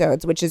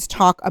minisodes, which is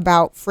talk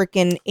about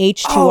freaking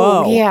H2O.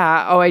 Oh,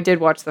 yeah. Oh, I did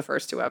watch the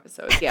first 2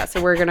 episodes. Yeah,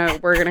 so we're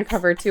gonna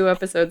cover 2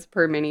 episodes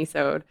per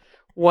minisode.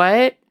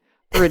 What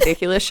a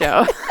ridiculous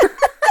show.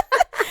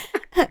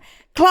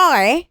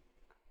 Chloe.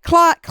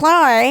 How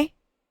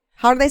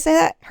do they say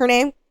that? Her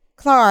name?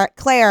 Claire.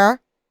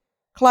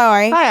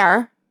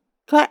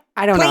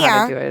 I don't know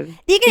how to do it.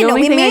 They're going to know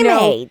we're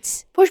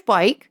mermaids. Push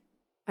bike.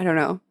 I don't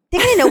know.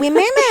 They're going to know we're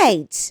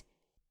mermaids.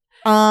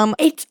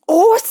 It's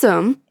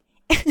awesome.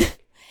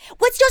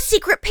 What's your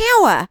secret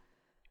power?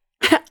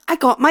 I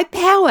got my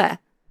power.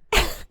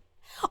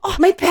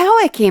 My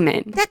power came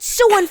in. That's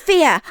so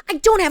unfair. I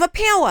don't have a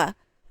power.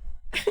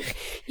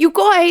 You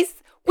guys,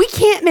 we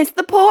can't miss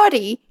the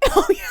party.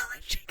 Oh, yeah,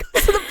 she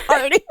goes to the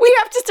party. We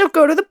have to still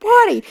go to the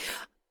party.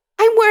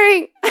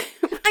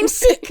 I'm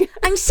sick.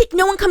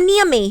 No one come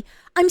near me.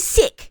 I'm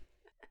sick.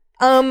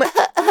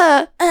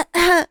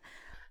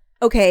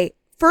 Okay,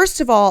 first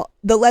of all,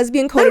 the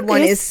lesbian coded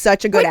one is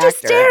such a good actor. You're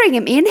just staring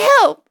at me and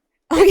help.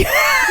 Oh,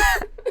 yeah.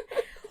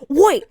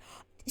 Wait,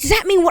 does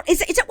that mean what? Is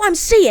that what I'm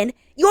seeing?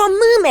 You're a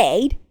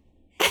mermaid?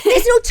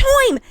 There's no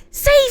time.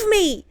 Save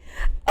me.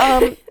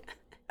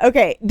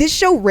 Okay, this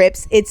show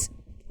rips. It's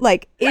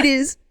like, it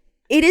is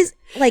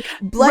like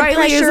blood Riley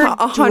pressure is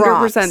 100%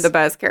 drops. the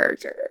best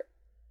character.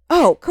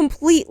 Oh,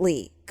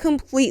 completely.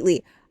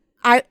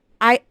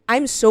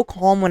 I'm so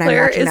calm when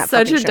Claire I'm watching that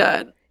fucking show. is such a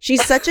dud.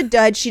 She's such a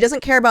dud. She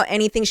doesn't care about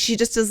anything. She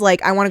just is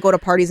like, I want to go to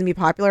parties and be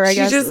popular, I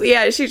guess.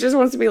 She just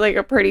wants to be like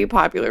a pretty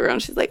popular girl.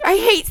 She's like, I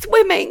hate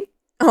swimming.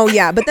 Oh,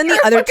 yeah. But then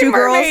the other 2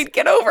 girls. Mermaid,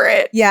 get over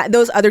it. Yeah,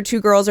 those other 2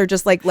 girls are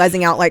just like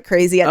lezzing out like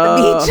crazy at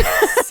the beach.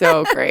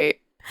 So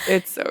great.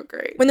 It's so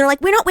great. When they're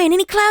like, we're not wearing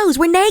any clothes.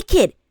 We're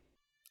naked.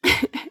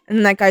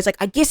 And that guy's like,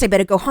 I guess I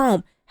better go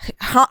home.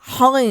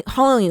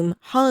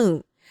 Home.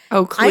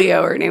 Oh,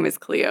 Cleo. Her name is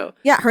Cleo.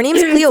 Yeah, her name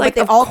is Cleo, like,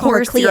 but they all call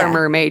her Cleo. You're a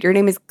mermaid. Your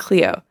name is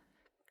Cleo.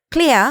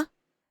 Cleo.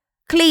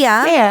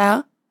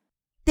 Yeah.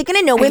 They're going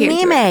to know we're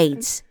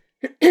mermaids.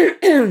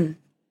 I'm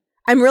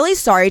really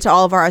sorry to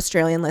all of our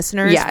Australian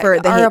listeners for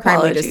the hate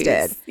crime we just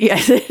did.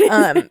 Yes.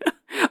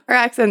 Our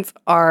accents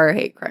are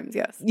hate crimes,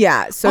 yes.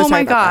 Yeah. So oh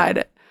my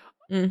God.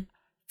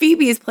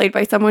 Phoebe is played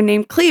by someone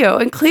named Cleo,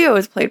 and Cleo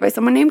is played by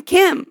someone named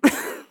Kim. What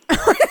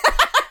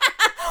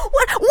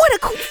a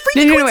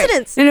freaky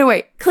coincidence. No,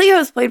 wait. Cleo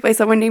is played by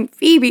someone named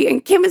Phoebe,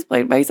 and Kim is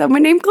played by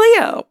someone named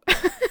Cleo.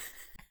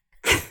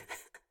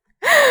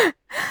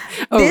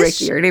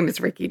 Ricky. Her name is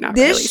Ricky, not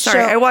Riley.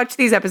 Sorry, I watched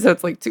these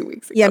episodes like 2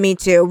 weeks ago. Yeah, me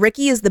too.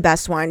 Ricky is the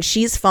best one.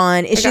 She's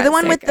fun. Is she the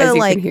one with the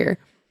like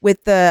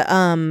with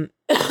the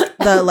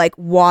like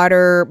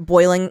water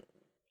boiling?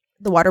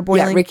 The water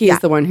boiling. Yeah, Ricky is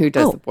the one who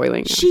does the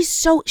boiling. She's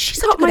such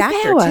a good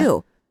actor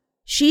too.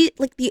 She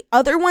like the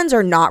other ones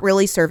are not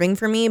really serving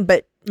for me,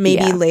 but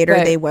maybe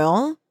later they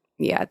will.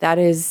 Yeah, that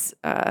is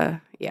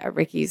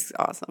Ricky's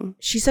awesome.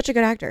 She's such a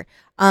good actor.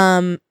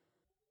 No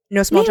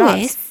small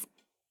jobs.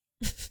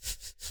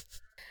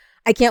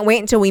 I can't wait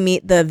until we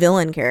meet the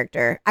villain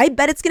character. I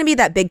bet it's going to be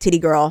that big titty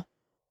girl.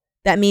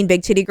 That mean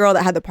big titty girl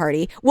that had the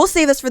party. We'll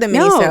save this for the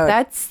minisode. No,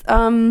 that's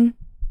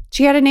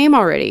she had a name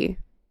already.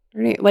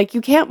 Like,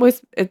 you can't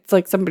miss, it's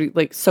like somebody,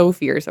 like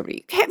Sophie or somebody.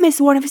 You can't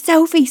miss one of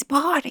Sophie's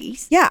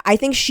parties. Yeah, I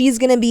think she's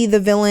going to be the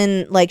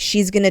villain. Like,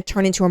 she's going to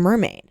turn into a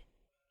mermaid.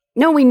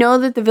 No, we know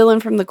that the villain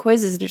from the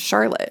quiz is just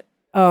Charlotte.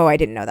 Oh, I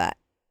didn't know that.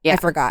 Yeah. I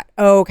forgot.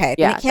 Oh, okay.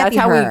 Yeah, Then it can't that's be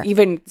how her. we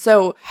even,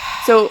 so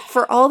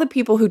for all the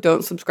people who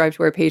don't subscribe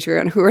to our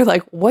Patreon who are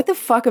like, what the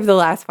fuck have the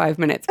last 5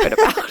 minutes been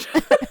about?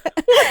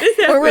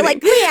 Or we're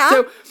like, yeah.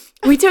 So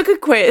we took a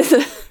quiz.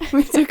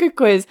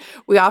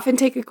 We often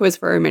take a quiz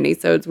for our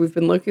minisodes. We've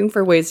been looking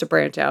for ways to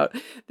branch out.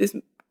 This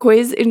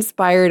quiz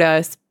inspired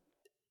us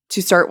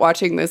to start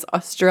watching this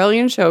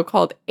Australian show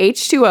called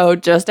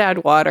H2O, Just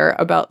Add Water,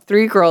 about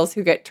 3 girls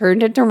who get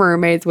turned into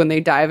mermaids when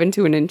they dive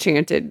into an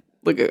enchanted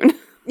lagoon.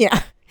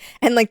 Yeah.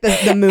 And like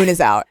the moon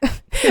is out.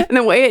 And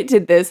the way it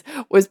did this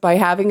was by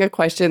having a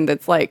question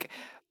that's like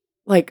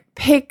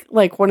pick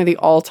like one of the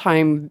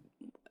all-time,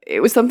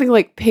 it was something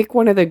like pick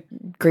one of the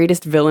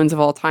greatest villains of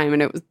all time,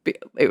 and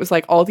it was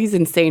like all these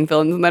insane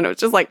villains, and then it was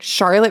just like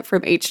Charlotte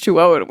from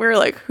H2O, and we were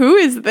like, who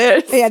is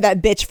this? Yeah,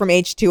 that bitch from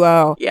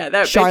H2O. Yeah,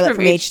 that Charlotte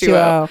bitch from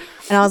H2O.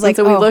 And I was like,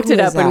 and so we looked who it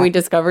is up and that? we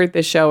discovered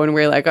the show, and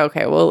we were like,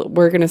 okay, well,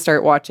 we're gonna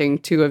start watching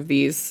 2 of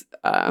these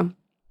and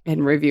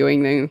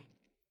reviewing them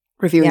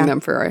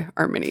for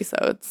our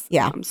minisodes.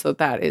 Yeah. So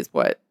that is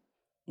what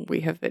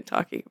we have been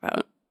talking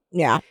about.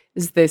 Yeah.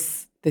 Is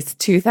this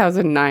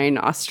 2009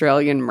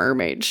 Australian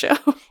mermaid show.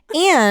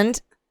 And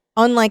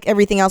unlike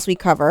everything else we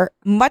cover,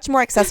 much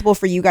more accessible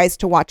for you guys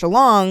to watch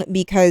along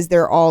because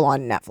they're all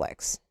on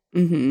Netflix.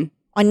 Mm-hmm.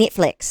 On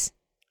Netflix.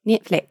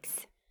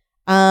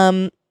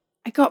 I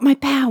got my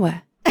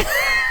power.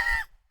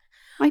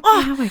 My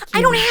power. Kid.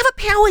 I don't have a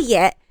power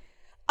yet.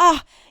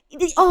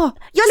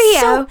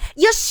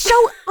 You're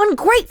so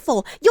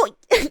ungrateful.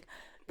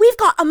 We've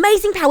got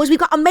amazing powers. We've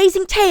got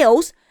amazing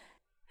tails.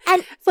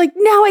 And it's like,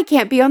 now I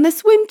can't be on the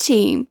swim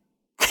team.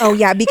 Oh,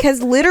 yeah,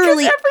 because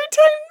literally every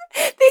time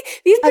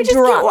these bitches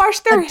can't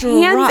wash their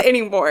hands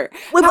anymore.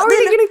 Well, how are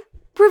they going to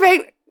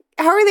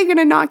how are they going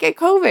to not get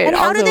COVID? And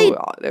how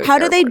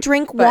do they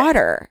drink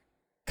water?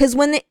 Because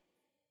if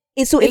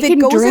it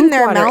goes in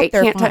their mouth, it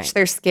they're can't fine. touch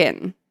their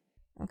skin.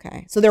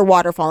 Okay. So they're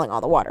waterfalling all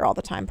the water all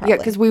the time, probably. Yeah,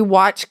 because we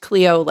watch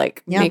Cleo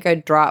make a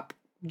drop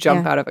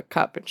jump out of a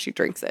cup and she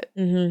drinks it.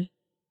 Mm-hmm.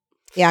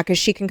 Yeah, because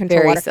she can control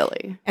Very water.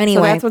 silly.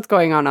 Anyway. So that's what's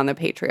going on the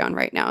Patreon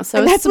right now. So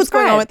and that's what's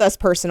going on with us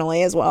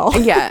personally as well.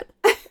 Yeah.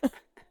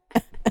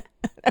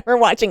 We're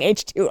watching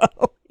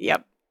H2O.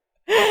 Yep.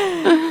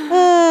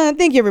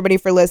 Thank you, everybody,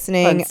 for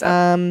listening.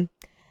 Fun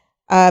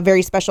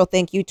Very special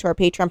thank you to our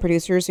Patreon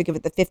producers who give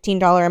it the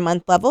 $15 a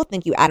month level.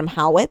 Thank you, Adam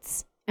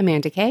Howitz,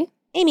 Amanda K,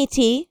 Amy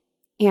T,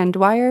 Ann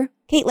Dwyer,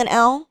 Caitlin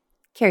L,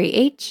 Carrie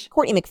H,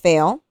 Courtney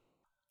McPhail,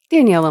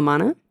 Danielle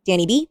Amana,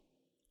 Danny B,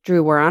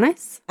 Drew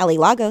Waranis, Ellie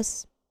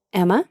Lagos,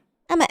 Emma,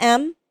 Emma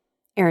M,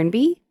 Aaron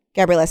B,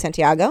 Gabriela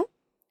Santiago,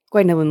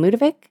 Gwendolyn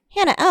Ludovic,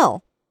 Hannah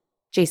L,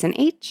 Jason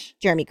H,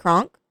 Jeremy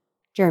Kronk,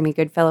 Jeremy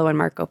Goodfellow and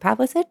Marco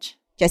Pavlicic,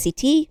 Jesse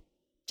T,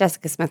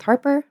 Jessica Smith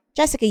Harper,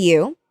 Jessica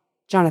U,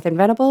 Jonathan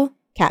Venable,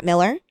 Kat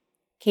Miller,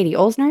 Katie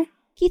Olsner,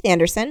 Keith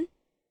Anderson,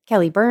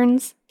 Kelly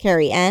Burns,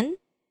 Carrie N,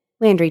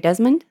 Landry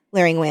Desmond,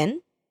 Larry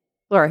Nguyen,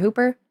 Laura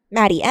Hooper,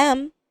 Maddie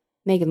M,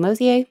 Megan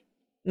Lozier,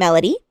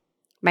 Melody,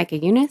 Micah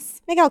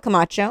Eunice, Miguel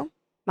Camacho,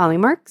 Molly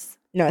Marks,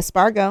 Noah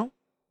Spargo,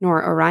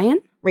 Nora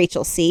Orion,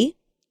 Rachel C,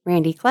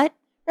 Randy Klett,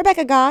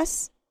 Rebecca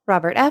Goss,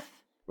 Robert F.,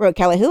 Rode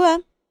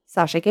Kalahua,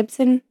 Sasha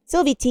Gibson,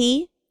 Sylvie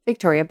T,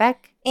 Victoria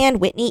Beck, and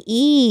Whitney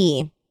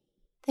E.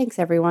 Thanks,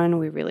 everyone.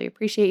 We really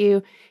appreciate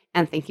you.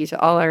 And thank you to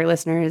all our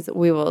listeners.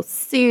 We will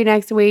see you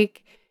next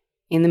week.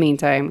 In the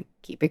meantime,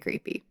 keep it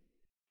creepy.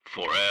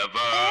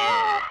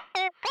 Forever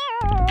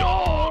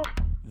Dog.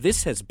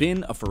 This has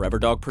been a Forever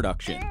Dog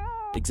production.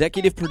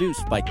 Executive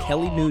produced by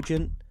Kelly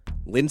Nugent,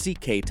 Lindsay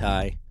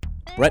Katai,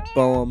 Brett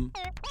Boehm,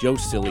 Joe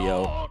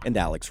Cilio, and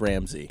Alex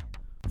Ramsey.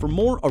 For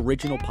more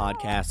original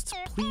podcasts,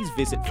 please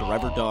visit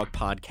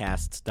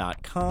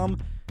foreverdogpodcasts.com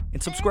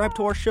and subscribe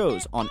to our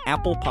shows on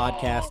Apple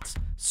Podcasts,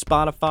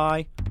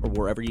 Spotify, or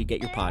wherever you get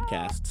your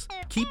podcasts.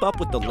 Keep up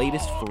with the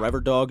latest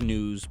Forever Dog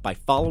news by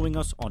following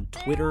us on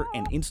Twitter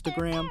and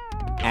Instagram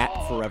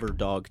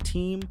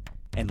 @ForeverDogTeam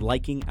and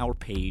liking our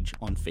page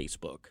on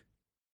Facebook.